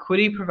folks.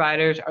 Liquidity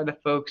providers are the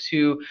folks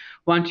who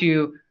want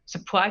to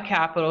supply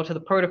capital to the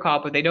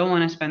protocol, but they don't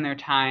want to spend their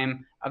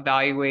time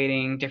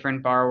evaluating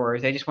different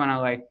borrowers. They just want to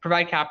like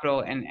provide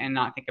capital and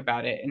not think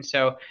about it. And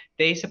so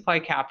they supply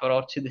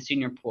capital to the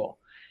senior pool.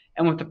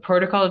 And what the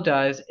protocol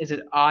does is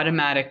it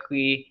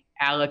automatically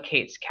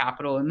allocates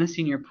capital in the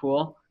senior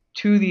pool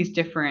to these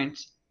different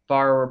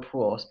borrower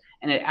pools,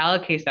 and it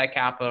allocates that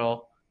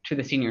capital to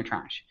the senior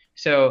tranche.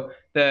 So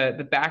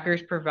the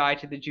backers provide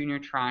to the junior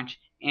tranche,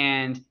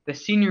 and the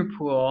senior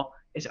pool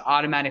is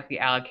automatically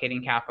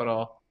allocating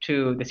capital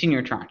to the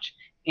senior tranche.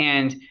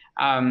 And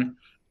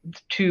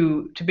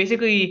to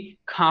basically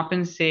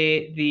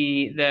compensate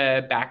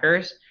the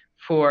backers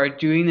for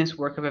doing this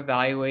work of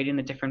evaluating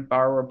the different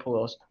borrower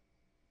pools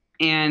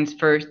and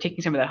for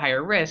taking some of that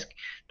higher risk,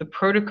 the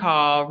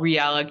protocol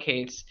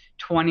reallocates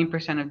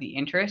 20% of the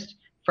interest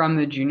from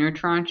the junior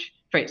tranche,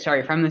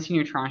 from the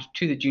senior tranche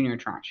to the junior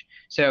tranche.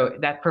 So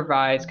that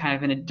provides kind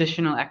of an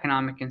additional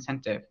economic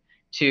incentive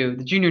to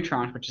the junior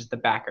tranche, which is the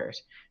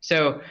backers.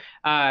 So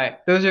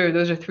those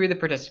are 3 of the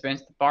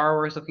participants: the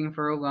borrowers looking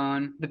for a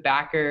loan, the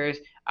backers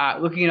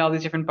looking at all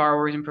these different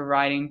borrowers and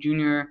providing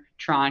junior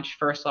tranche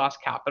first loss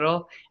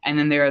capital, and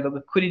then there are the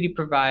liquidity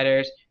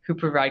providers who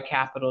provide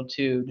capital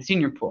to the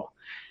senior pool.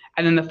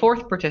 And then the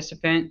 4th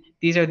participant,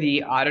 these are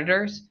the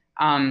auditors.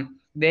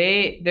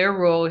 Their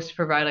role is to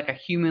provide like a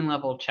human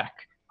level check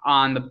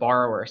on the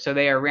borrower. So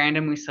they are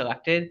randomly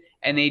selected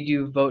and they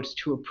do votes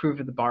to approve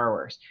of the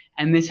borrowers.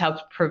 And this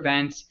helps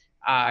prevent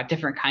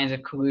different kinds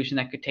of collusion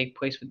that could take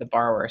place with the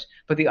borrowers.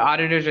 But the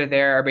auditors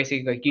are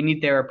basically like, you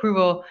need their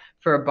approval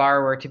for a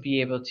borrower to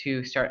be able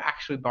to start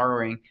actually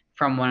borrowing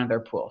from one of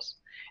their pools.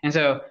 And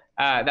so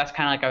that's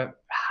kind of like a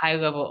high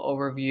level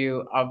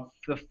overview of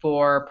the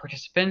 4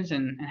 participants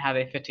and how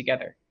they fit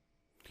together.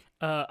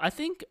 I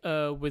think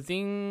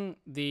within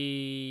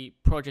the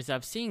projects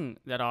I've seen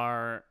that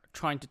are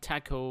trying to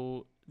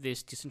tackle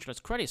this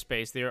decentralized credit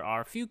space, there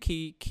are a few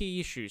key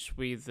issues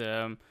with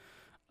the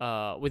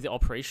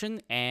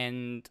operation,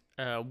 and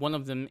one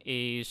of them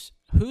is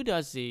who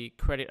does the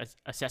credit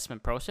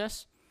assessment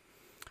process,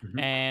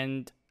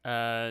 and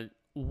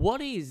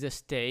what is the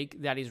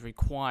stake that is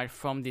required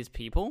from these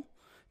people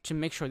to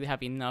make sure they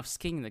have enough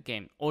skin in the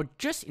game, or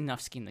just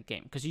enough skin in the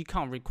game, because you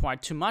can't require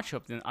too much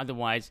of them,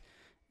 otherwise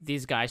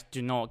these guys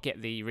do not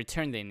get the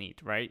return they need,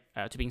 right,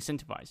 to be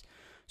incentivized.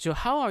 So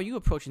how are you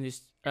approaching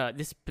these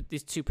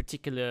 2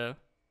 particular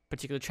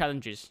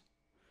challenges?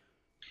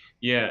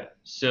 Yeah,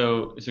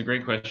 so it's a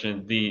great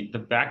question. The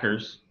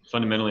backers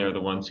fundamentally are the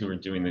ones who are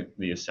doing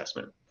the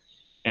assessment,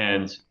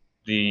 and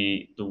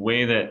the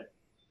way that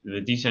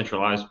the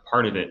decentralized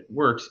part of it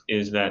works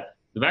is that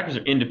the backers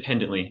are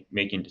independently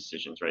making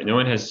decisions, right? No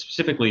one has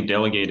specifically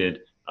delegated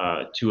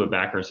to a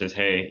backer says,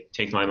 hey,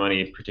 take my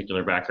money,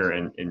 particular backer,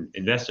 and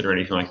invest it or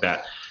anything like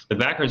that. The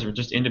backers are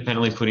just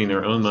independently putting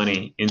their own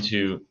money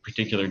into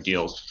particular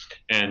deals.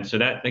 And so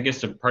that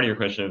gets to part of your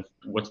question of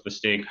what's the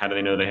stake? How do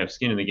they know they have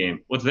skin in the game?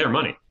 Well, it's their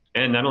money.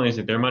 And not only is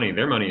it their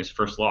money is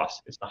first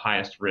loss. It's the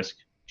highest risk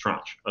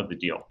tranche of the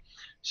deal.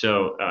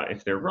 So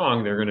if they're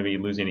wrong, they're going to be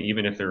losing it,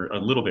 even if they're a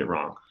little bit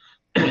wrong.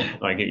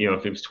 Like,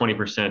 if it was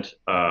 20%,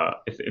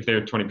 if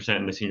they're 20%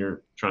 and the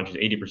senior tranche is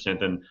 80%,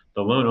 then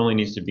the loan only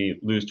needs to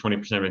lose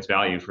 20% of its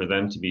value for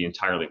them to be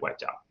entirely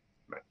wiped out.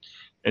 Right.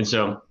 And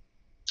so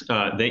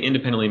they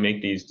independently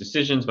make these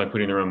decisions by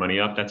putting their own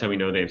money up. That's how we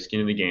know they have skin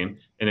in the game.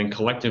 And then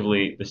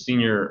collectively, the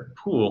senior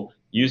pool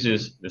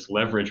uses this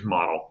leverage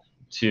model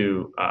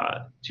to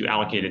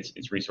allocate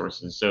its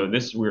resources. So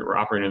we're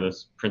operating on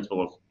this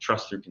principle of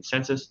trust through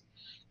consensus.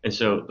 And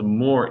so the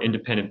more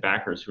independent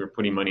backers who are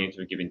putting money into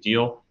a given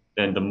deal,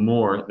 then the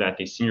more that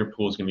the senior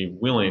pool is going to be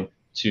willing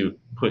to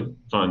put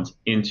funds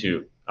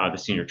into the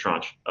senior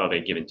tranche of a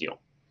given deal.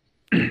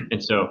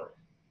 And so,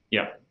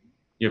 yeah,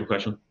 you have a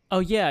question? Oh,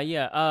 yeah.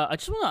 I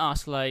just want to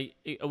ask, like,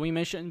 we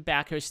mentioned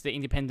backers, they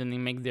independently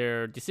make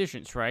their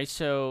decisions, right?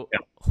 So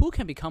who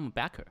can become a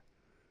backer?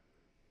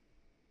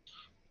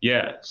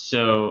 Yeah,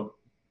 so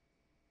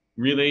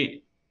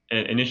really,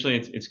 initially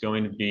it's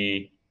going to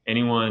be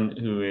anyone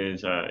who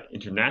is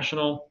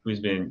international,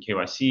 who's been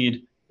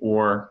KYC'd,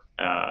 or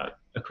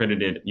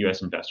accredited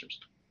U.S. investors.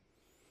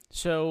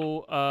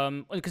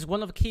 So, because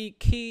one of the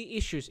key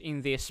issues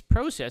in this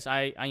process,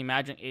 I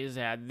imagine, is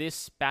that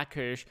these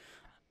backers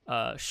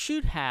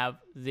should have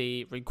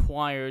the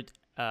required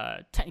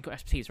technical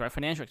expertise, right,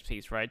 financial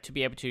expertise, right, to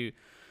be able to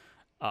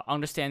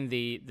understand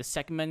the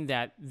segment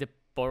that the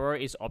borrower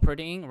is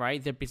operating in,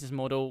 right, their business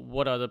model,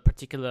 what are the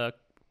particular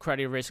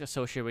credit risks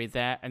associated with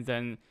that, and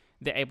then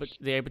they're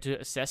able to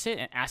assess it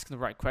and ask the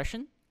right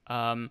question.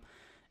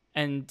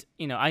 And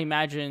I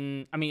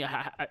imagine,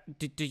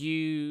 do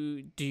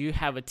you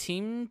have a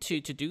team to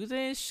do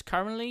this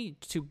currently,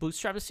 to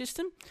bootstrap the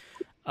system?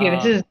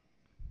 Yeah, this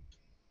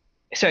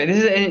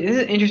is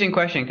an interesting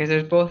question, because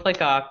there's both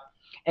like an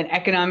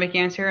economic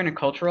answer and a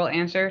cultural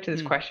answer to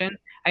this question.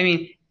 I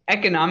mean,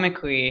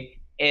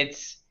 economically,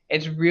 it's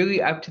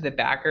really up to the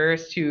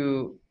backers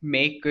to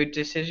make good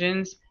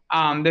decisions.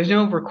 There's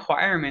no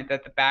requirement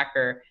that the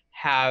backer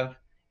have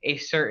a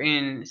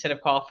certain set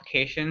of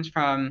qualifications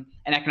from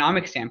an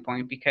economic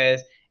standpoint, because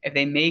if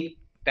they make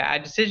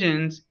bad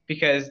decisions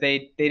because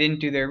they didn't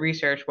do their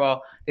research,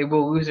 well, they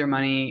will lose their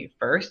money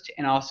first.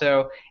 And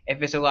also,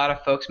 if it's a lot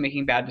of folks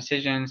making bad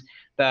decisions,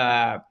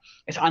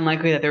 it's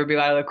unlikely that there would be a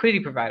lot of liquidity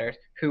providers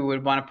who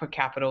would want to put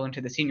capital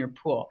into the senior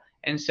pool.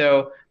 And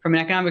so from an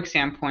economic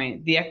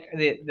standpoint,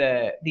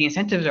 the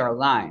incentives are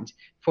aligned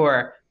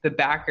for the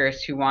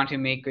backers who want to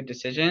make good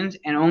decisions,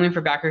 and only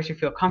for backers who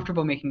feel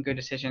comfortable making good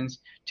decisions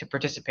to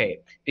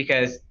participate,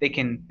 because they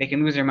can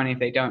lose their money if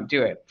they don't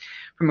do it.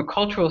 From a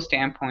cultural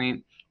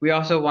standpoint, we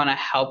also want to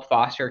help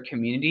foster a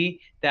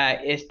community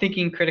that is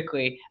thinking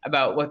critically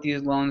about what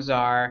these loans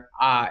are,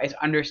 is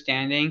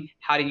understanding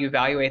how do you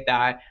evaluate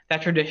that.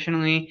 That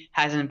traditionally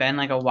hasn't been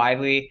like a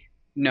widely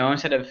known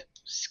set of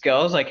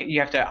skills. Like, you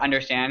have to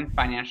understand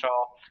financial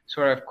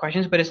sort of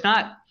questions, but it's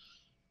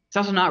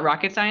also not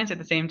rocket science at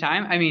the same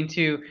time. I mean,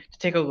 to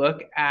take a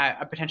look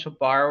at a potential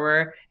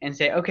borrower and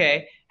say,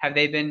 okay, have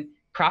they been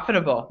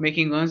profitable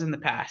making loans in the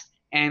past?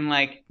 And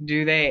like,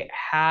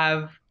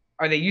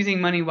 are they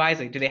using money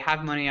wisely? Do they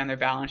have money on their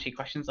balance sheet?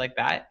 Questions like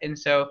that. And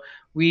so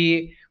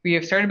we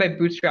have started by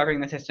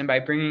bootstrapping the system by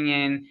bringing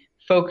in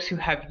folks who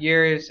have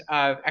years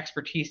of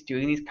expertise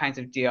doing these kinds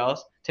of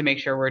deals to make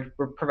sure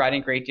we're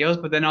providing great deals.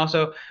 But then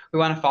also we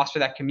want to foster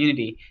that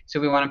community.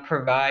 So we want to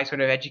provide sort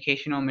of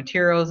educational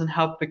materials and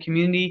help the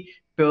community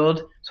build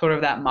sort of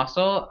that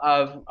muscle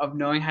of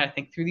knowing how to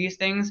think through these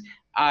things.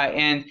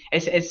 And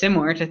it's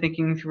similar to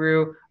thinking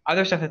through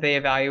other stuff that they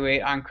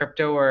evaluate on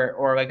crypto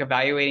or like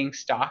evaluating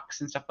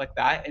stocks and stuff like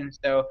that. And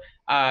so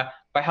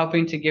by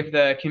helping to give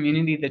the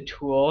community the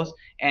tools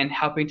and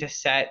helping to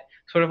set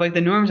sort of like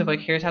the norms of like,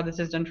 here's how this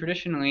is done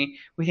traditionally,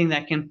 we think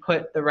that can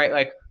put the right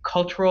like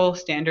cultural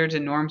standards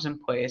and norms in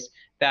place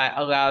that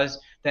allows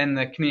then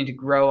the community to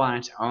grow on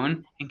its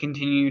own and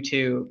continue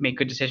to make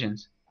good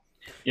decisions.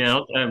 Yeah,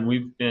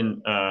 we've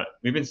been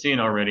seeing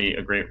already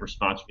a great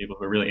response from people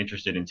who are really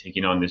interested in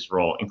taking on this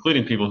role,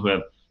 including people who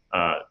have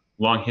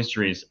long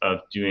histories of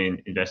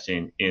doing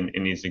investing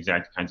in these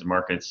exact kinds of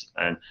markets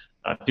and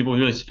people with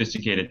really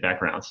sophisticated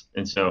backgrounds.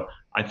 And so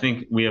I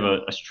think we have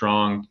a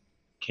strong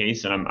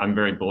case, and I'm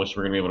very bullish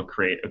we're going to be able to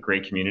create a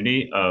great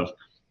community of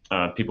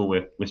people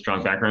with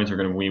strong backgrounds who are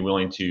going to be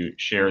willing to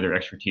share their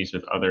expertise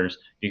with others,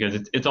 because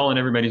it's all in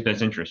everybody's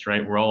best interest,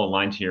 right? We're all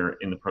aligned here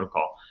in the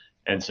protocol.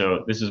 And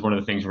so this is one of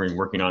the things we're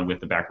working on with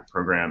the Backer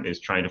program, is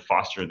trying to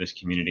foster this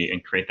community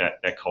and create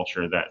that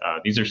culture that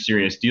these are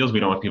serious deals. We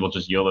don't want people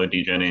just YOLO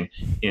degenerating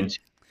into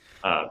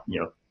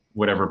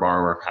whatever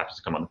borrower happens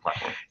to come on the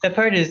platform. That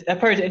part is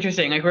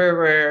interesting. Like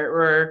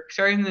we're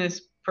starting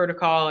this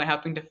protocol and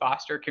helping to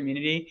foster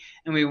community,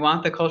 and we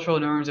want the cultural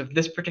norms of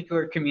this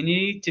particular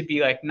community to be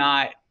like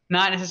not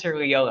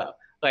necessarily YOLO.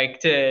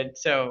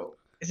 So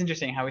it's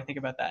interesting how we think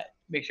about that.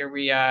 Make sure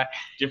we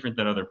different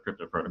than other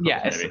crypto protocols.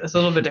 Yeah, it's a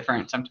little bit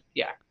different.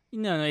 Yeah.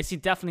 No, it's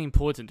definitely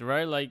important,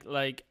 right?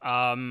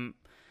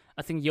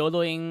 I think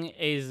YOLOing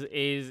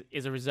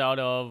is a result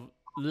of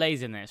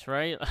laziness,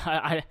 right?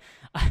 I'd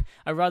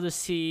rather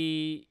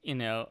see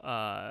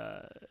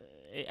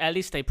at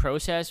least a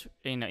process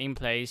in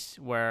place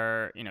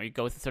where you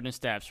go through certain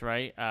steps,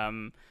 right?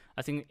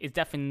 I think it's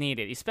definitely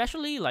needed,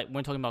 especially like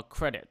when talking about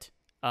credit.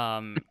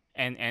 And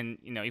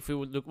if we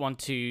would want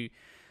to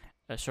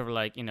sort of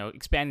like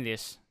expand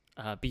this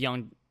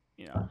beyond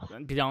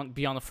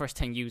the first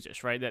 10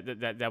 users, right?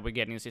 That we're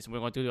getting in the system, we're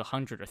going to do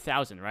 100 or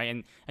 1,000, right?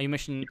 And you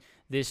mentioned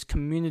this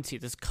community,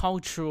 this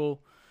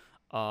cultural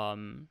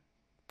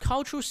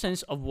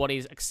sense of what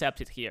is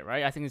accepted here,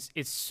 right? I think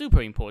it's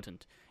super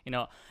important,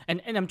 and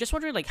I'm just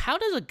wondering, like, how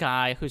does a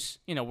guy who's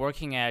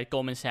working at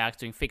Goldman Sachs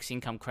doing fixed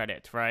income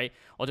credit, right,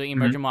 or doing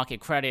emerging market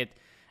credit,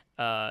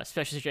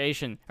 special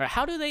situation, right?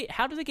 How do they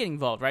get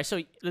involved, right?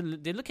 So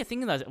they look at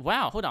things like,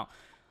 wow, hold on,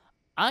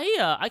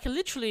 I can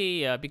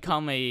literally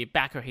become a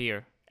backer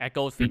here at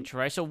Goldfinch,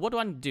 right? So what do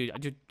I need to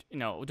do?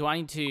 Do I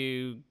need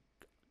to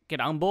get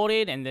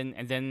onboarded and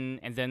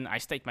then I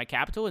stake my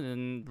capital and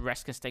then the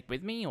rest can stake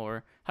with me,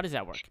 or how does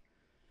that work?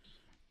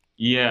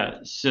 Yeah,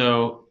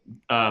 so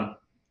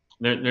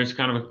there's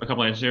kind of a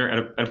couple answers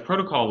here. At a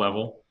protocol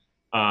level,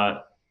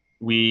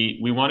 we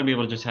want to be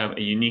able to just have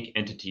a unique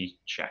entity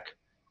check.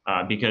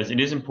 Because it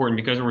is important,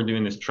 because we're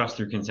doing this trust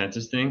through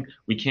consensus thing,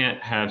 we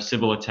can't have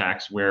Sybil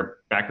attacks where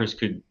backers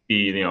could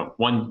be,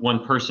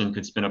 one person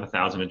could spin up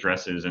 1,000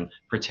 addresses and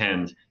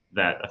pretend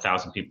that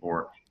 1,000 people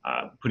were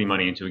putting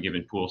money into a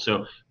given pool.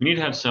 So we need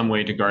to have some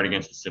way to guard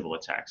against the Sybil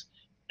attacks.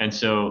 And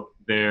so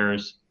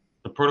there's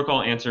the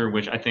protocol answer,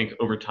 which I think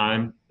over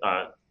time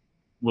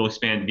will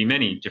expand to be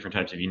many different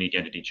types of unique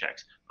entity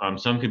checks.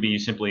 Some could be you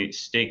simply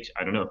staked,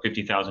 I don't know,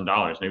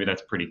 $50,000. Maybe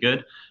that's pretty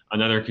good.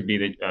 Another could be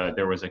that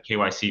there was a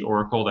KYC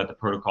oracle that the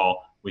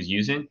protocol was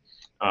using.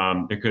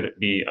 There could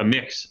be a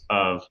mix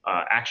of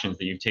actions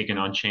that you've taken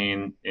on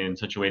chain in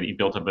such a way that you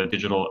built up a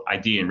digital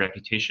ID and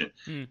reputation.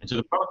 And so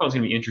the protocol is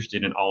going to be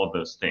interested in all of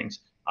those things.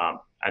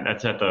 And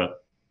that's at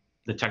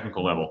the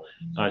technical level.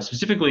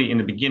 Specifically in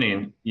the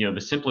beginning, the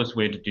simplest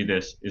way to do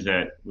this is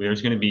that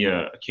there's going to be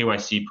a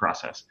KYC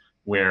process,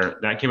 where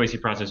that KYC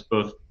process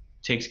both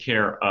takes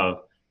care of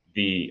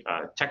the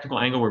technical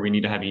angle where we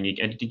need to have a unique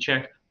entity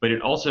check, but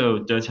it also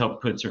does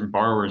help put certain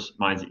borrowers'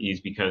 minds at ease,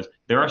 because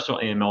there are still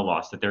AML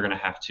laws that they're going to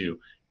have to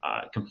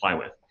comply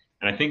with.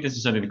 And I think this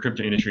is something the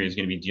crypto industry is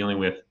going to be dealing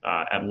with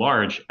at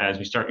large as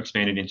we start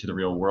expanding into the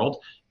real world.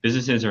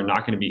 Businesses are not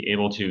going to be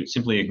able to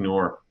simply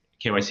ignore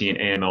KYC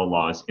and AML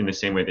laws in the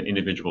same way that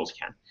individuals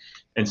can.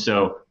 And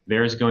so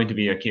there's going to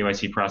be a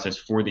KYC process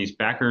for these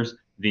backers.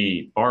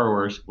 The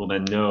borrowers will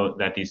then know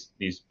that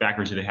these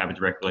backers who they have a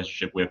direct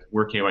relationship with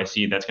were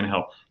KYC. That's going to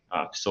help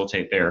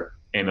facilitate their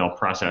AML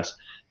process.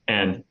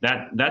 And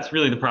that's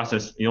really the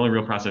process, the only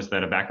real process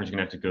that a backer is going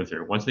to have to go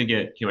through. Once they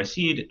get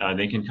KYC'd,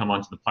 they can come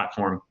onto the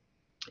platform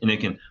and they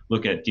can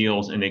look at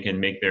deals and they can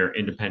make their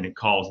independent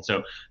calls. And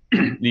so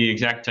the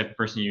exact type of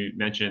person you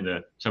mentioned,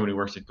 somebody who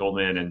works at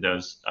Goldman and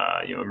does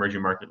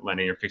emerging market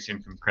lending or fixed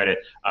income credit,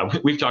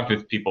 we've talked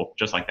with people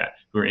just like that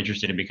who are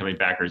interested in becoming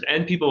backers,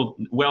 and people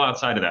well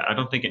outside of that. I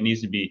don't think it needs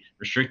to be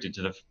restricted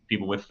to the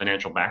people with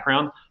financial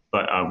background,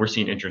 but we're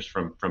seeing interest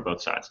from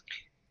both sides.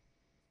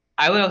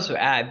 I would also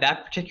add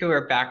that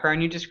particular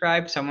background you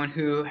described, someone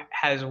who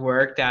has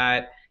worked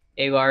at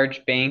a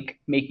large bank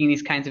making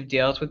these kinds of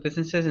deals with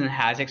businesses and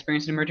has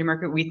experience in emerging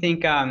market, we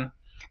think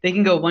they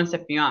can go one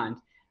step beyond.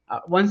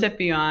 one step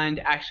beyond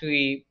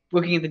actually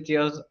looking at the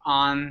deals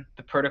on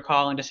the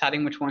protocol and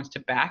deciding which ones to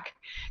back.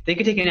 They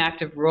could take an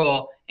active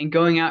role in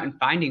going out and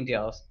finding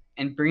deals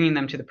and bringing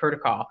them to the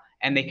protocol.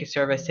 And they could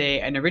serve as, say,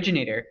 an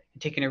originator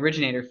and take an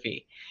originator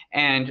fee.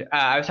 And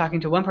I was talking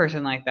to one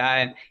person like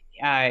that,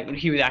 and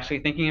he was actually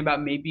thinking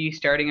about maybe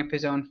starting up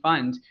his own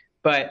fund.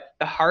 But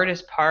the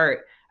hardest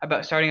part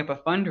about starting up a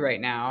fund right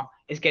now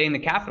is getting the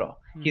capital.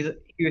 He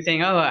was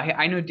saying, oh,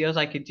 I know deals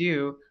I could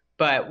do,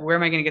 but where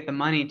am I going to get the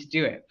money to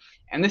do it?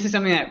 And this is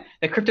something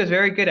that crypto is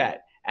very good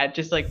at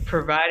just like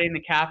providing the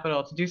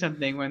capital to do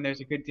something when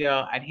there's a good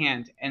deal at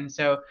hand. And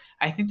so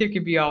I think there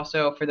could be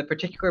also, for the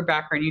particular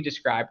background you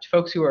described,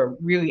 folks who are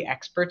really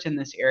experts in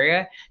this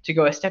area to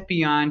go a step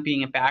beyond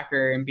being a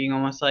backer and being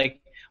almost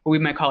like what we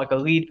might call like a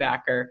lead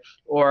backer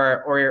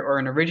or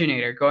an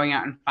originator, going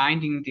out and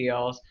finding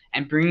deals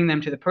and bringing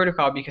them to the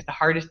protocol, because the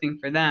hardest thing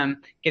for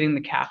them, getting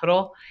the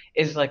capital,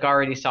 is like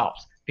already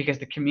solved because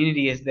the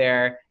community is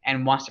there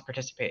and wants to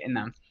participate in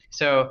them.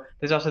 So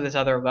there's also this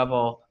other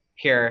level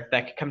here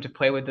that could come to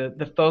play with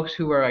the folks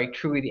who are like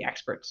truly the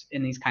experts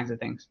in these kinds of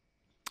things.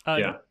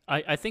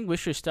 I think we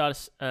should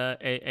start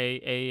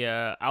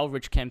a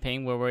outreach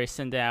campaign where we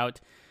send out,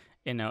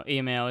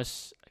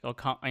 emails or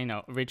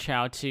reach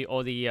out to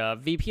all the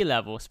VP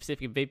level,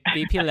 specific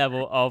VP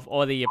level of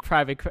all the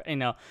private,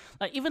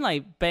 like even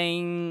like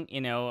Bain,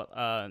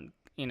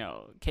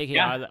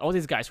 KKR, all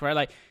these guys, right?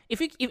 Like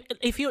if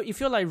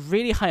you're like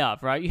really high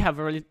up, right, you have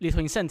very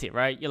little incentive,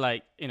 right? You're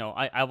like,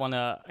 I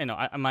wanna,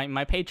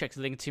 my paycheck's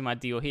linked to my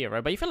deal here,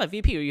 right? But if you're like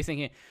VP, you're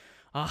thinking,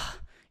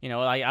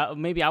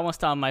 maybe I want to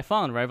start my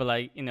fund, right? But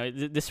like,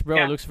 this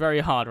road looks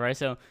very hard, right?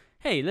 So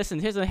hey, listen,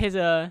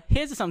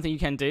 here's something you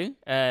can do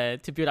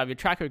to build up your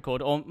track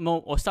record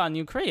or start a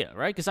new career,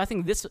 right? Because I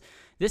think this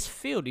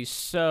field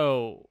is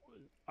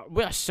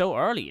we are so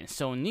early and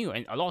so new,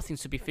 and a lot of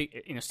things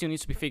still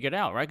needs to be figured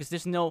out, right? Because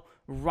there's no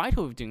right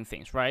way of doing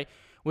things, right?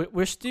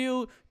 We're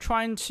still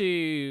trying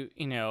to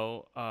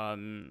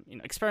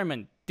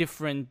experiment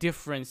different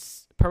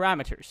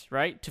parameters,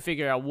 right, to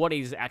figure out what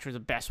is actually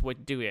the best way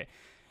to do it,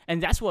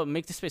 and that's what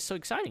makes this space so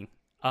exciting.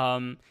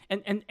 And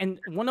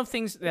one of the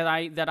things that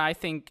I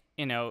think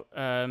you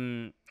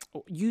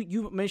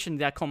mentioned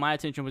that caught my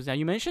attention was that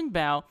you mentioned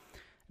about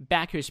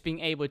backers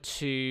being able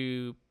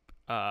to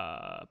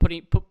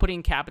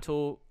putting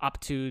capital up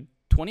to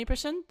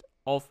 20%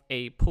 of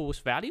a pool's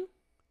value.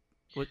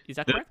 Is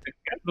that correct? The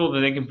capital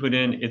that they can put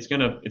in, it's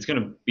gonna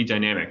be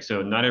dynamic.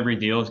 So not every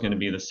deal is going to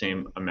be the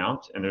same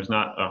amount, and there's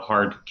not a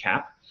hard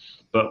cap.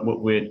 But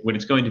what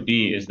it's going to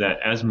be is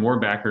that as more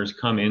backers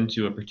come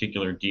into a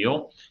particular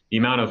deal, the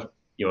amount of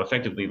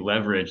effectively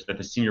leverage that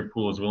the senior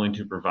pool is willing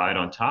to provide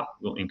on top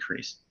will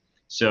increase.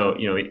 So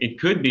it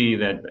could be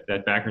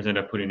that backers end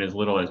up putting as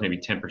little as maybe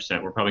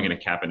 10%. We're probably going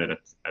to cap it at a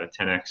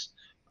 10x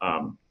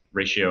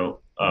ratio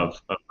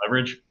of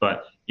leverage,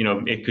 but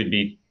it could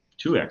be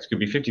 2x, could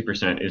be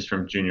 50% is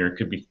from junior, it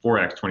could be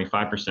 4x,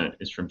 25%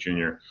 is from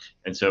junior,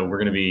 and so we're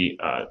going to be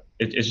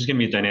it's just going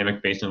to be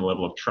dynamic based on the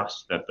level of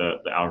trust that the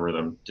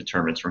algorithm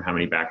determines from how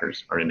many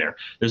backers are in there.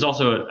 There's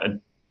also a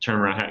term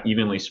around how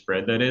evenly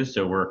spread that is.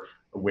 So we're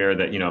aware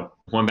that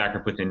one backer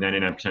puts in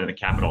 99% of the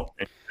capital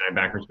and 9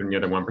 backers put in the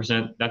other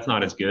 1%. That's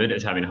not as good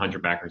as having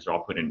 100 backers all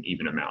put in an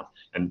even amount,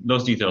 and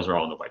those details are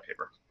all in the white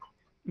paper.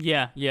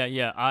 Yeah.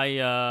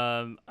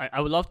 I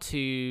would love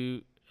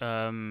to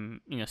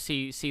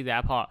see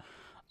that part.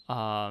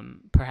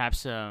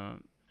 Perhaps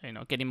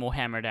getting more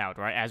hammered out,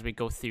 right, as we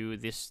go through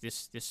this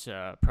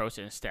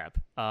process step.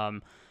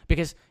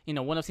 Because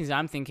one of the things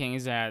I'm thinking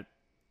is that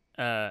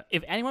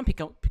if anyone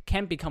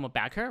can become a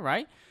backer,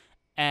 right,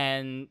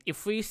 and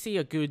if we see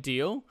a good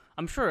deal,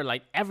 I'm sure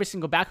like every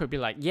single backer would be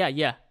like,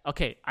 yeah,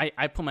 okay,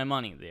 I put my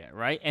money there,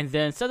 right, and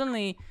then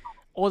suddenly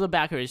all the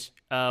backers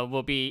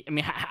will be. I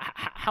mean,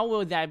 how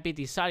will that be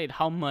decided?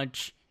 How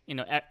much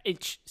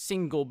each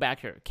single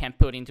backer can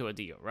put into a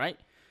deal, right?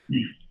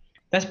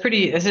 That's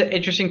an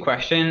interesting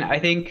question. I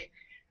think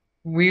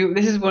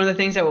this is one of the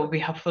things that will be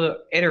helpful to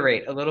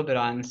iterate a little bit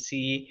on,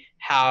 see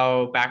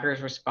how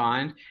backers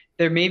respond.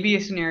 There may be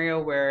a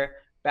scenario where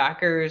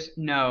backers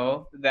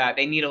know that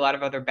they need a lot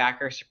of other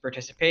backers to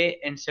participate,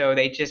 and so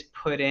they just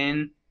put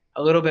in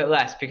a little bit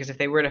less, because if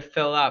they were to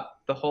fill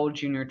up the whole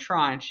junior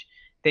tranche,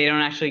 they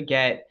don't actually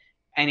get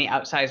any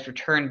outsized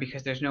return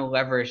because there's no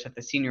leverage that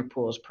the senior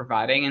pool is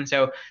providing. And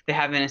so they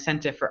have an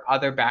incentive for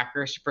other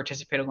backers to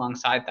participate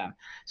alongside them.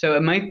 So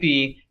it might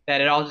be that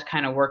it all just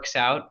kind of works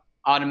out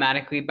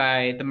automatically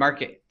by the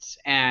markets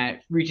and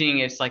reaching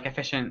its like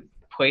efficient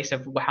place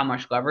of how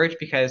much leverage,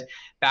 because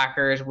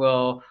backers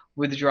will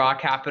withdraw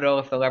capital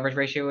if the leverage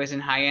ratio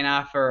isn't high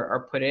enough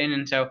or put in.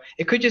 And so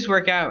it could just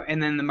work out,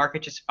 and then the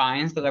market just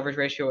finds the leverage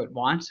ratio it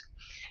wants.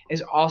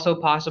 It's also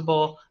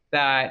possible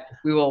that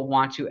we will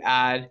want to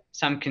add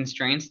some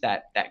constraints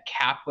that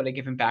cap what a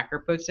given backer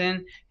puts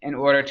in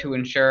order to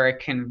ensure it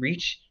can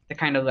reach the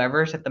kind of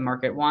leverage that the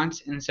market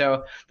wants. And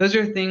so those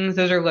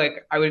are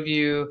like, I would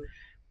view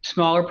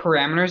smaller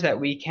parameters that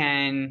we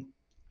can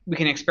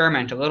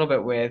experiment a little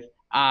bit with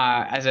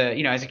as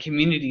a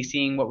community,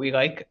 seeing what we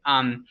like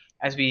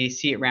as we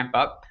see it ramp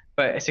up.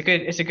 But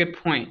it's a good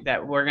point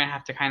that we're gonna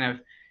have to kind of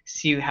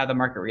see how the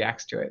market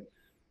reacts to it.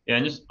 Yeah,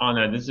 and just on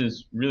that, this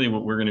is really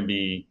what we're going to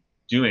be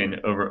doing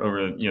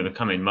over the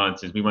coming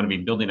months is we want to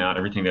be building out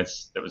everything that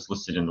was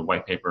listed in the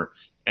white paper,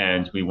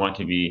 and we want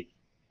to be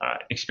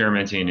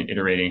experimenting and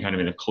iterating kind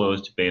of in a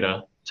closed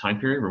beta time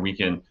period where we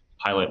can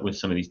pilot with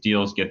some of these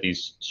deals, get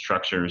these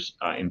structures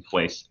in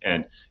place,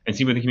 and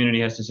see what the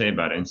community has to say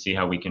about it, and see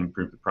how we can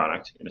improve the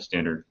product in a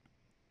standard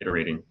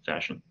iterating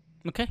fashion.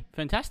 Okay,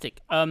 fantastic.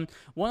 One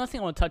other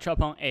thing I want to touch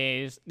upon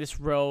is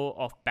this role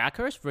of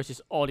backers versus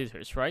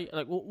auditors, right?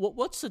 Like,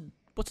 what's the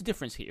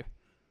difference here?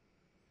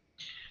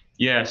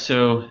 Yeah,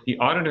 so the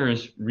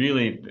auditors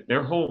really,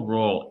 their whole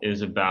role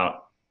is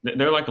about,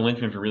 they're like the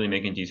linchpin for really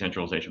making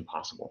decentralization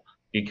possible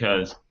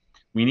because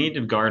we need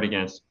to guard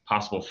against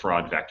possible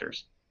fraud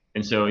vectors.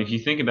 And so if you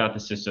think about the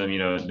system,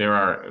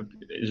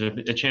 there's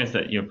a chance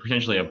that,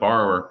 potentially a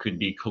borrower could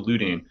be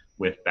colluding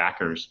with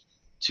backers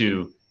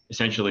to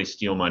essentially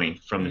steal money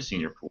from the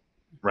senior pool,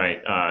 right?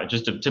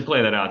 Just to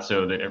play that out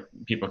so that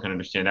people can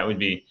understand, that would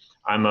be,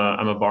 I'm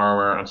a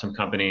borrower, I'm some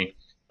company,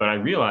 but I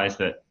realize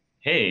that,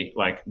 hey,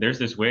 like there's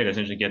this way to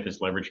essentially get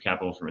this leverage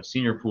capital from a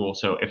senior pool.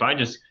 So if I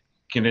just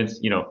convince,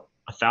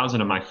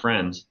 1,000 of my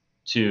friends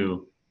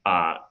to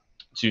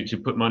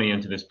put money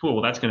into this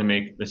pool, that's going to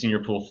make the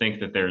senior pool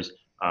think that there's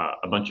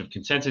a bunch of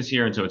consensus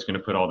here, and so it's going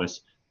to put all this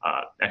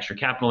extra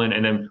capital in,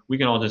 and then we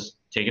can all just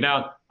take it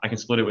out. I can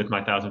split it with my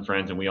 1,000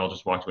 friends, and we all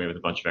just walked away with a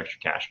bunch of extra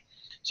cash.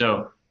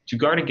 So to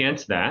guard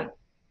against that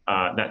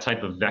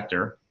type of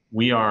vector,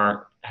 we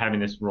are having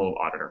this role of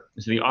auditor.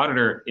 So the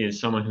auditor is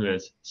someone who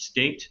has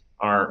staked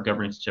our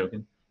governance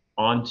token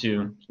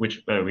onto,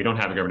 which we don't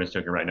have a governance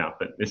token right now,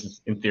 but this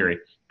is in theory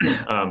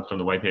from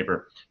the white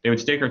paper. They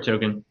would stake our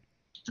token,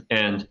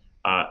 and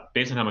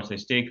based on how much they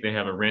stake, they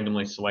have a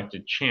randomly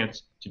selected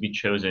chance to be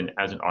chosen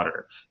as an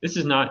auditor. This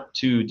is not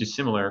too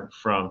dissimilar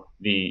from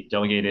the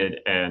delegated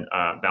and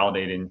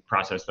validating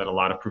process that a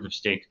lot of proof of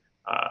stake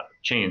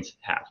chains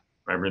have.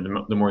 Right?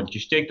 The more that you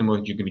stake, the more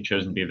that you can be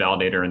chosen to be a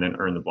validator and then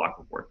earn the block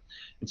reward.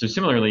 And so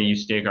similarly, you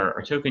stake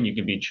our token, you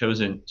can be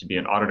chosen to be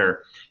an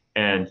auditor,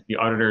 and the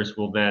auditors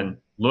will then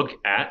look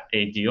at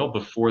a deal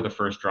before the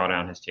first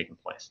drawdown has taken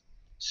place.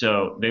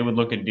 So they would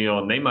look at a deal,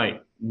 and they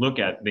might look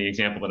at the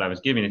example that I was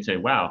giving and say,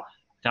 wow,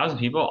 1,000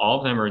 people, all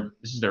of them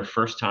this is their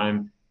first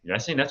time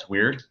investing. That's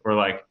weird. Or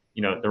like,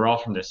 they're all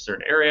from this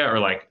certain area, or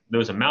like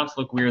those amounts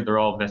look weird. They're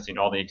all investing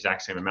all the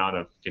exact same amount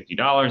of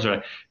 $50.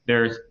 Or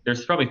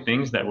there's probably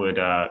things that would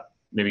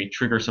maybe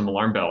trigger some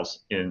alarm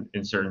bells in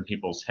certain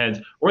people's heads.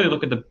 Or they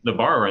look at the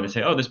borrower and they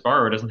say, oh, this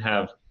borrower doesn't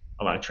have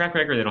a lot of track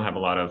record. They don't have a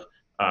lot of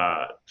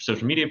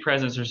social media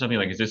presence or something.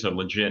 Like, is this a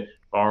legit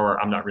borrower?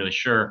 I'm not really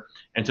sure.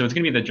 And so it's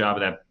going to be the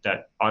job of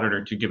that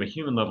auditor to give a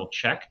human level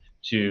check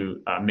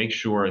to make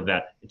sure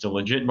that it's a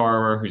legit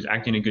borrower who's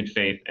acting in good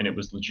faith, and it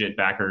was legit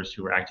backers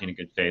who were acting in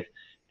good faith.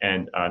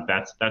 And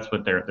that's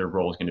what their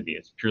role is going to be.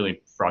 It's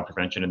purely fraud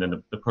prevention, and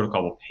then the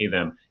protocol will pay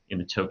them in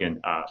the token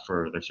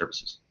for their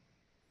services.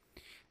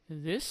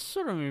 This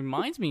sort of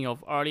reminds me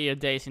of earlier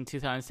days in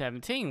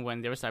 2017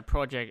 when there was that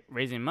project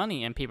raising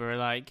money, and people were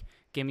like,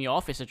 "Give me your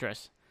office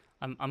address.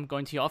 I'm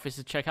going to your office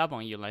to check up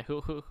on you. Like,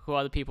 who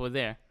are the people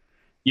there?"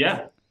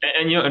 Yeah,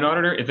 and an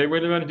auditor, if they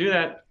really want to do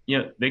that,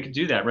 they could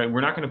do that, right?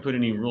 We're not going to put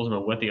any rules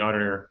about what the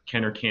auditor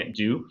can or can't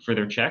do for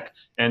their check,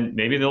 and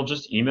maybe they'll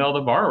just email the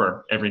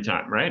borrower every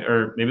time, right?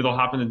 Or maybe they'll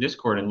hop in the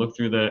Discord and look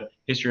through the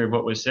history of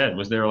what was said.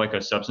 Was there like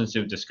a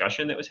substantive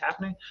discussion that was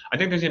happening? I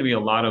think there's going to be a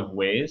lot of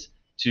ways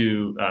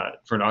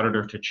for an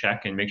auditor to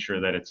check and make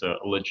sure that it's a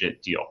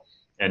legit deal,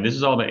 and this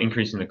is all about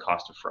increasing the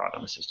cost of fraud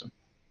on the system.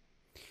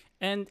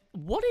 And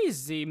what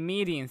is the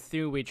medium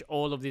through which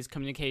all of these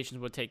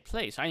communications will take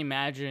place? I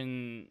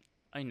imagine,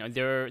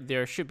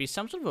 there should be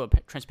some sort of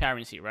a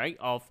transparency, right?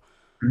 Of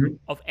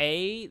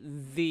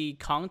the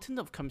content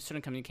of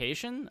certain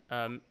communication.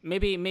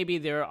 Maybe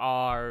there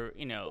are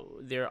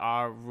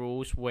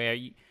rules where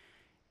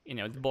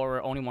the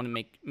borrower only want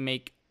to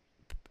make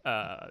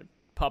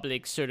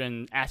public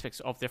certain aspects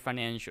of their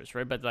financials,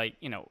 right? But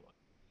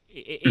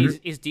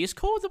is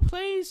Discord the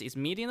place? Is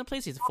Medium the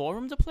place? Is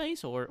Forum the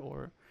place?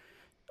 Or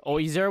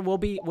would there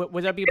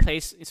be a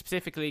place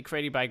specifically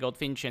created by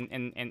Goldfinch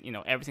and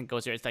everything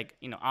goes there? It's like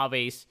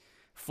Aave's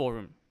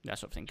forum, that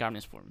sort of thing,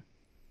 governance forum.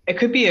 It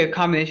could be a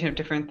combination of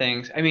different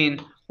things. I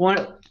mean,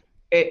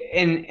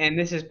 and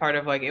this is part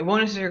of it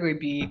won't necessarily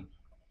be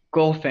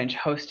Goldfinch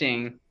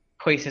hosting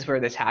places where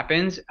this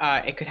happens.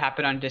 It could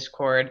happen on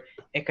Discord.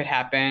 It could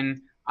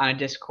happen on a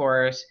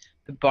discourse.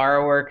 The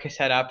borrower could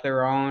set up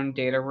their own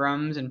data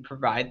rooms and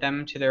provide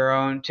them to their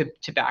own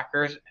to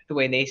backers the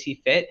way they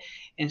see fit.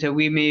 And so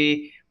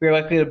we're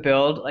likely to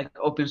build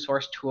open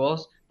source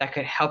tools that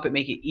could help it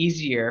make it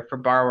easier for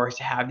borrowers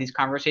to have these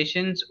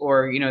conversations,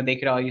 or they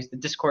could all use the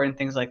Discord and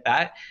things like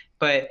that.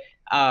 But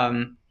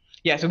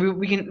so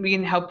we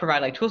can help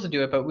provide tools to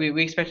do it, but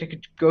we expect it to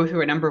go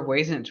through a number of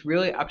ways, and it's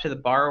really up to the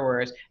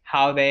borrowers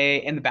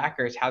and the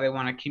backers how they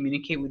want to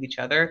communicate with each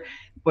other.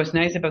 What's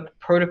nice about the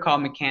protocol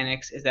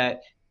mechanics is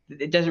that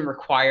it doesn't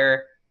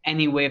require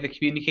any way of the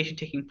communication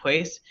taking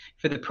place.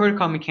 For the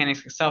protocol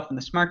mechanics itself in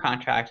the smart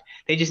contract,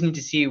 they just need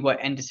to see what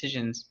end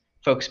decisions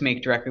folks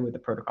make directly with the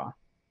protocol.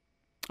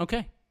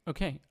 Okay.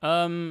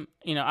 I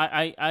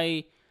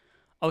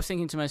was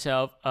thinking to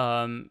myself,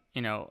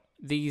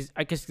 these,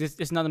 I guess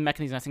there's another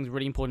mechanism I think is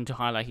really important to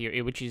highlight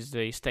here, which is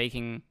the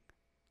staking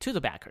to the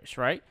backers,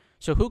 right?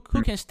 So who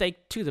can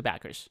stake to the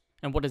backers,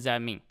 and what does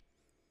that mean?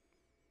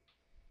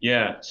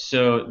 Yeah,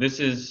 so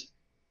this is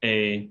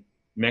a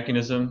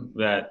mechanism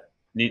that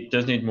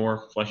does need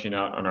more fleshing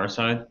out on our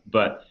side,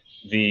 but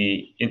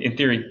in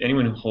theory,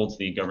 anyone who holds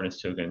the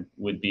governance token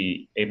would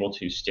be able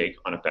to stake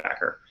on a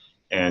backer.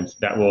 And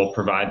that will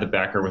provide the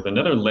backer with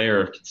another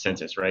layer of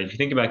consensus, right? If you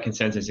think about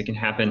consensus, it can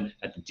happen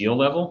at the deal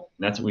level,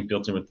 and that's what we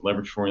built in with the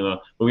leverage formula.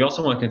 But we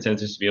also want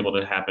consensus to be able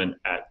to happen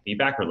at the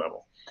backer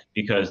level,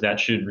 because that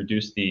should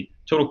reduce the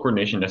total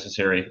coordination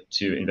necessary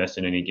to invest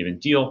in any given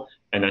deal,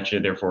 and that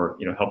should therefore,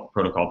 help the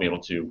protocol be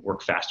able to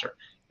work faster.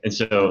 And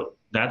so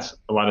that's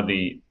a lot of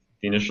the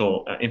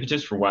initial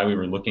impetus for why we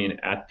were looking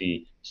at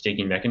the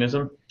staking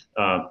mechanism.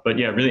 But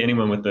yeah, really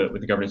anyone with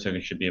the governance token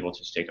should be able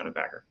to stake on a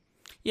backer.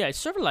 Yeah, it's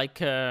sort of like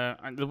the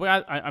way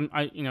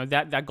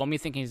that got me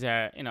thinking is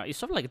that it's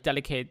sort of like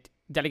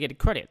delegated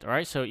credit,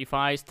 right? So if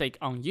I stake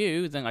on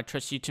you, then I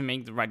trust you to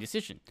make the right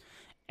decision,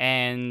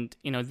 and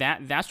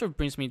that sort of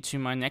brings me to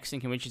my next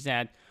thinking, which is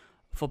that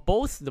for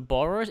both the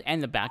borrowers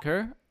and the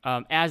backer,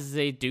 as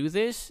they do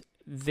this,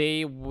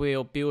 they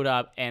will build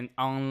up an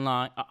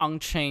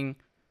on-chain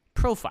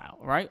profile,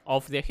 right,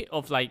 of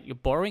like your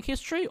borrowing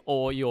history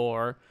or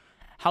your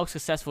how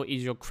successful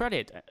is your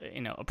credit,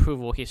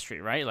 approval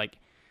history, right? Like.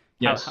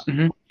 Yes.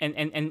 And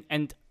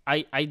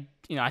I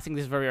think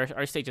this is very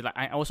early stage. Like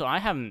I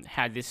haven't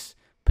had this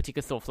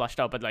particular thought flushed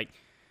out, but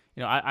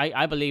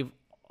I believe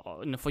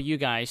for you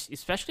guys,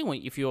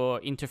 especially if you're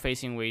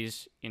interfacing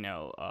with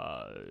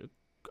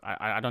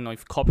I don't know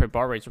if corporate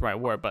borrower is the right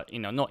word, but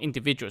not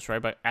individuals, right,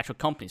 but actual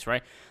companies,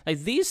 right? Like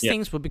these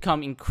things will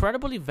become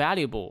incredibly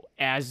valuable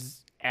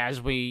as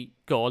we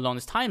go along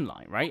this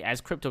timeline, right?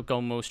 As crypto go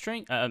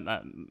mainstream, and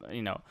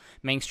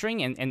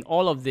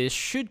all of this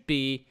should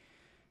be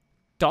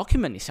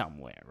documented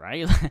somewhere,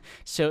 right?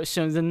 so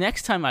the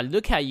next time I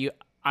look at you,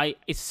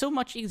 it's so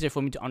much easier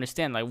for me to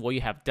understand like what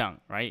you have done,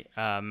 right?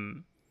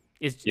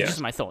 It's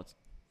just my thoughts.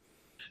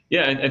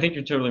 Yeah, I think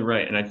you're totally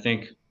right, and I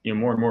think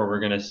more and more we're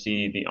going to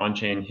see the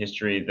on-chain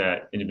history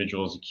that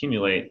individuals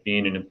accumulate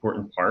being an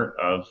important part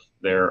of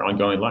their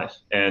ongoing life.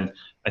 And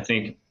I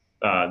think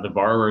the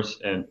borrowers,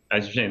 and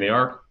as you're saying, they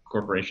are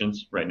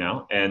corporations right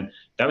now, and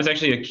that was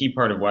actually a key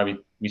part of why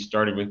we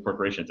started with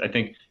corporations. I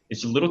think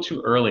it's a little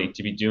too early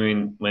to be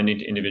doing lending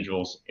to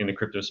individuals in the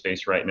crypto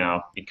space right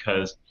now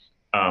because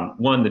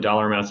one, the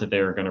dollar amounts that they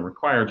are going to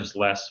require just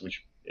less,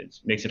 which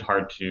makes it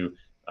hard to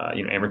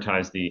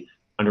amortize the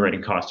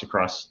underwriting cost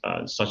across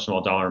such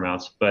small dollar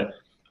amounts. But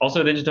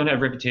also, they just don't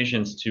have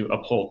reputations to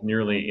uphold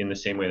nearly in the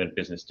same way that a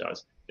business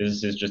does.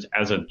 Businesses just,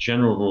 as a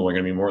general rule, are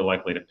going to be more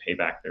likely to pay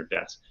back their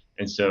debts.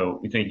 And so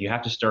we think you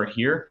have to start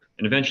here,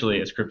 and eventually,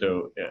 as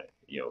crypto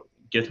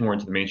gets more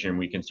into the mainstream,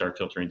 we can start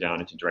filtering down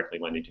into directly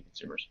lending to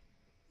consumers.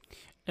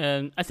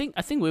 I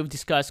think we've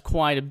discussed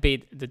quite a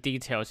bit the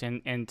details,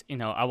 and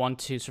I want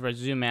to sort of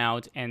zoom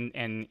out and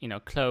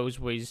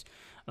close with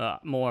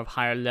more of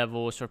higher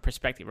level sort of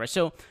perspective, right?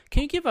 So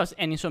can you give us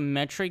any sort of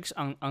metrics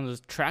on the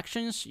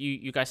tractions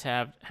you guys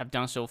have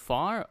done so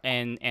far,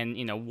 and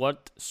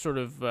what sort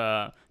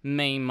of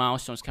main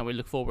milestones can we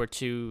look forward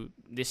to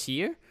this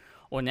year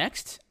or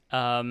next?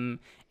 And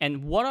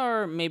what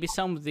are maybe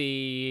some of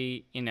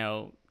the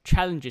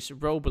challenges,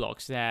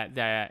 roadblocks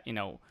that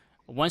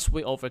once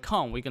we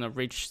overcome, we're going to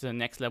reach the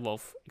next level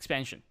of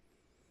expansion?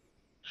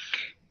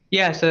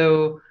 Yeah,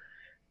 so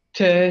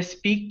to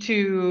speak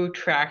to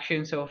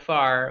traction so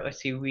far, let's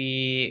see,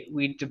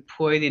 we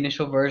deployed the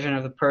initial version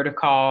of the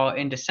protocol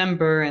in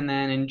December, and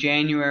then in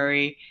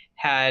January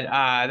had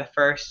the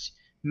first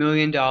 $1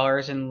 million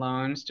in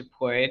loans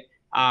deployed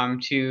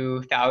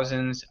to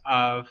thousands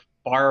of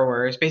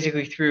borrowers,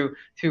 basically through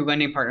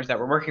lending partners that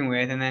we're working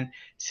with. And then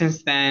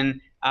since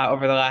then,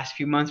 over the last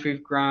few months,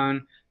 we've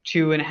grown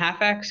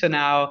 2.5x. So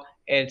now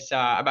it's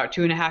about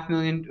 $2.5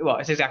 million. Well,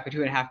 it's exactly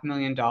 $2.5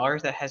 million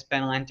that has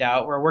been lent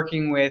out. We're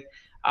working with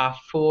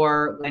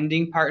 4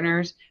 lending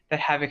partners that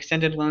have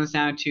extended loans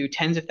now to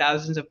tens of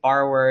thousands of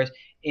borrowers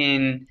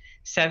in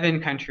 7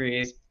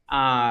 countries.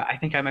 I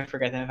think I might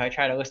forget them if I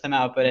try to list them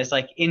out, but it's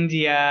like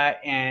India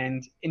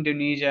and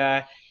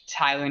Indonesia,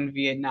 Thailand,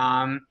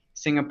 Vietnam,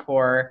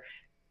 Singapore,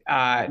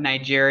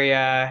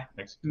 Nigeria,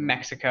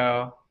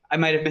 Mexico. I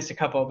might have missed a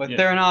couple, but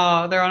they're on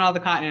all the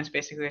continents.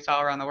 Basically, it's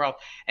all around the world.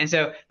 And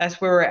so that's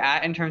where we're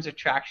at in terms of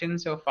traction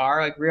so far.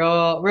 Like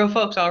real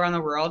folks all around the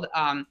world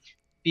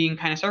being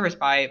kind of serviced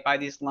by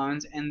these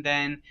loans. And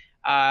then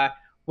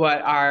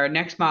what our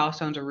next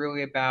milestones are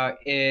really about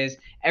is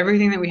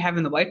everything that we have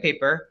in the white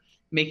paper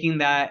making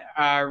that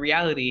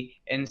reality.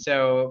 And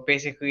so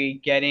basically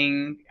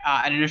getting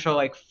an initial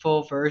like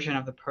full version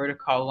of the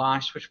protocol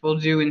launched, which we'll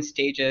do in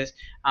stages,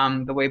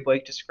 the way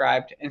Blake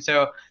described. And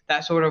so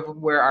that's sort of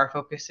where our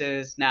focus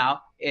is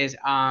now, is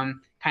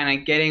kind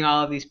of getting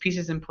all of these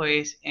pieces in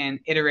place and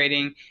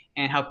iterating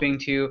and helping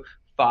to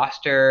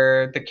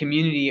foster the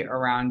community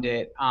around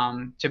it,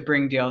 to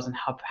bring deals and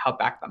help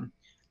back them.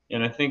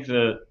 And I think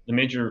the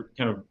major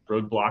kind of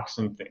roadblocks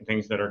and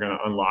things that are going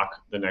to unlock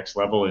the next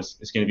level is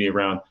going to be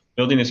around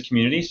building this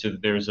community so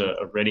that there's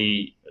a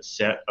ready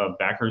set of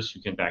backers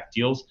who can back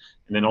deals,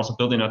 and then also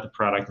building out the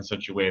product in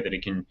such a way that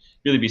it can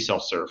really be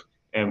self-serve.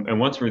 And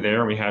once we're there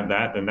and we have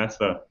that, then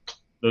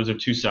those are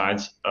two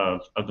sides of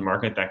the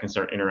market that can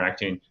start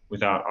interacting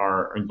without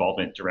our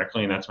involvement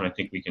directly, and that's when I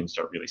think we can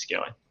start really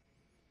scaling.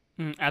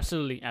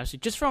 Absolutely.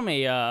 Just from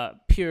a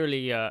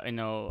purely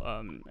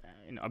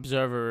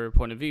observer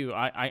point of view,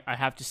 I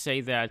have to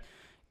say that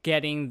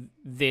getting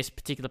this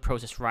particular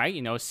process right,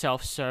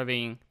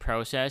 self-serving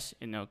process,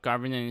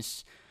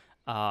 governance,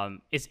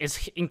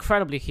 is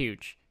incredibly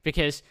huge,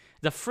 because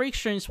the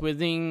frictions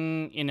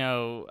within,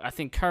 I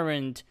think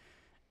current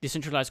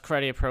decentralized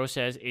credit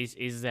process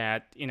is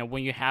that,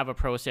 when you have a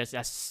process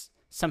that's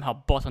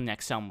somehow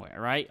bottlenecked somewhere,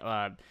 right?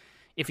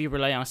 If you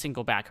rely on a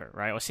single backer,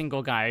 right, or a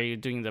single guy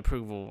doing the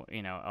approval,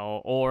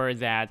 or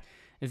that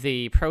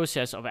the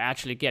process of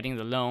actually getting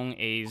the loan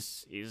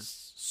is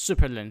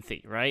super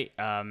lengthy, right?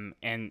 And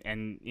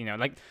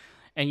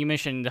you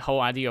mentioned the whole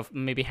idea of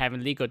maybe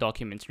having legal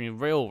documents in the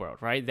real world,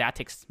 right? That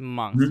takes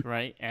months,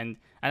 right? And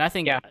I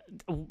think,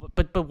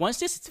 but once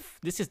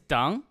this is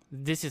done,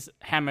 this is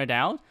hammered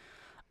out,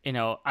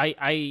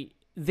 the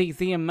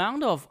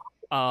amount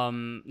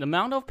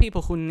of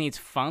people who need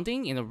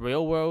funding in the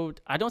real world,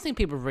 I don't think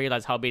people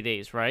realize how big it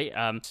is, right?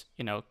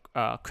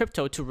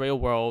 Crypto to real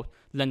world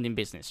lending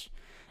business,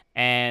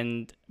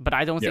 but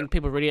I don't think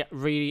people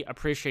really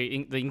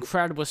appreciate the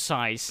incredible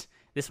size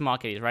this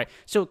market is, right?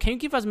 So can you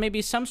give us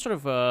maybe some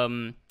sort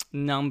of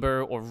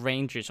number or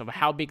ranges of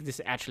how big this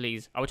actually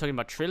is? Are we talking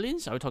about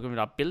trillions? Are we talking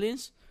about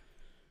billions?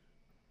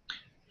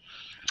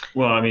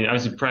 Well, I mean,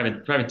 obviously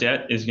private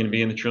debt is going to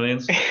be in the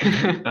trillions.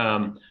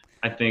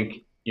 I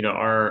think,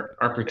 our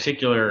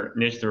particular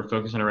niche that we're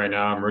focusing on right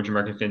now, emerging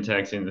market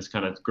fintechs in this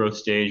kind of growth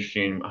stage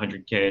between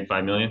 100K and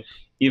 5 million,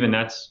 even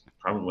that's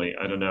probably,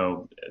 I don't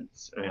know,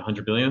 it's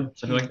 100 billion,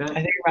 something like that. I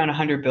think around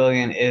 100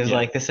 billion is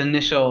like the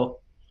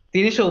initial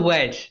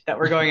wedge that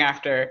we're going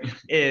after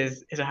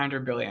is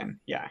 100 billion.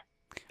 Yeah.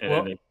 And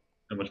I think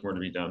so much more to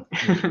be done.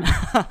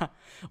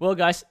 Well,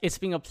 guys, it's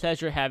been a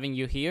pleasure having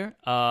you here.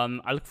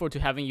 I look forward to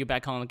having you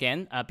back on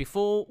again.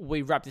 Before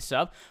we wrap this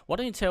up, why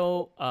don't you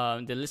tell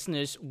the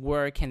listeners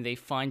where can they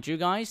find you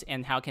guys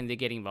and how can they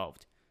get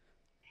involved?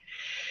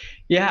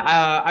 Yeah,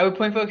 I would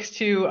point folks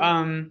to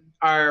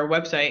our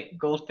website,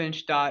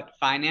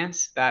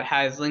 goldfinch.finance, that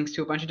has links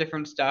to a bunch of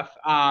different stuff.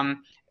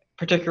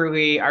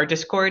 Particularly, our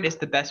Discord is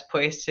the best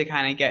place to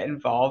kind of get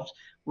involved,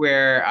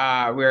 where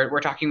we're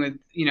talking with,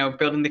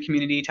 building the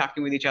community,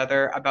 talking with each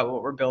other about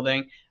what we're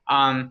building.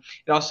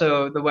 It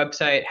also, the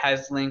website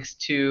has links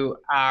to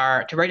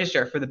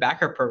register for the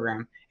backer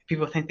program. If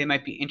people think they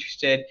might be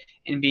interested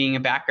in being a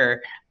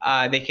backer,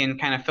 they can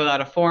kind of fill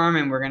out a form,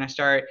 and we're going to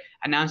start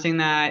announcing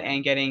that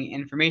and getting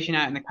information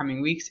out in the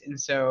coming weeks. And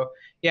so,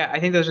 yeah, I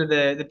think those are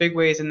the big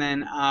ways. And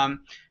then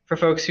for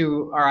folks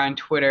who are on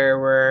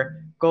Twitter,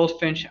 we're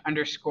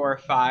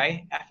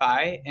goldfinch_fi,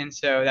 F-I. And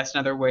so that's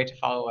another way to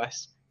follow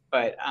us.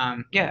 But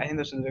yeah, I think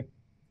those are the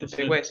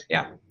big ways.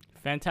 Yeah.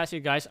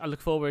 Fantastic, guys. I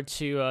look forward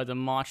to the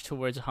march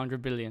towards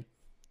 100 billion.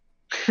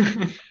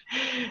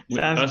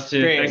 Sounds Us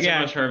too. great. Thanks so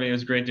much, Harvey. It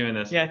was great doing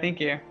this. Yeah,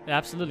 thank you.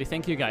 Absolutely.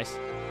 Thank you, guys.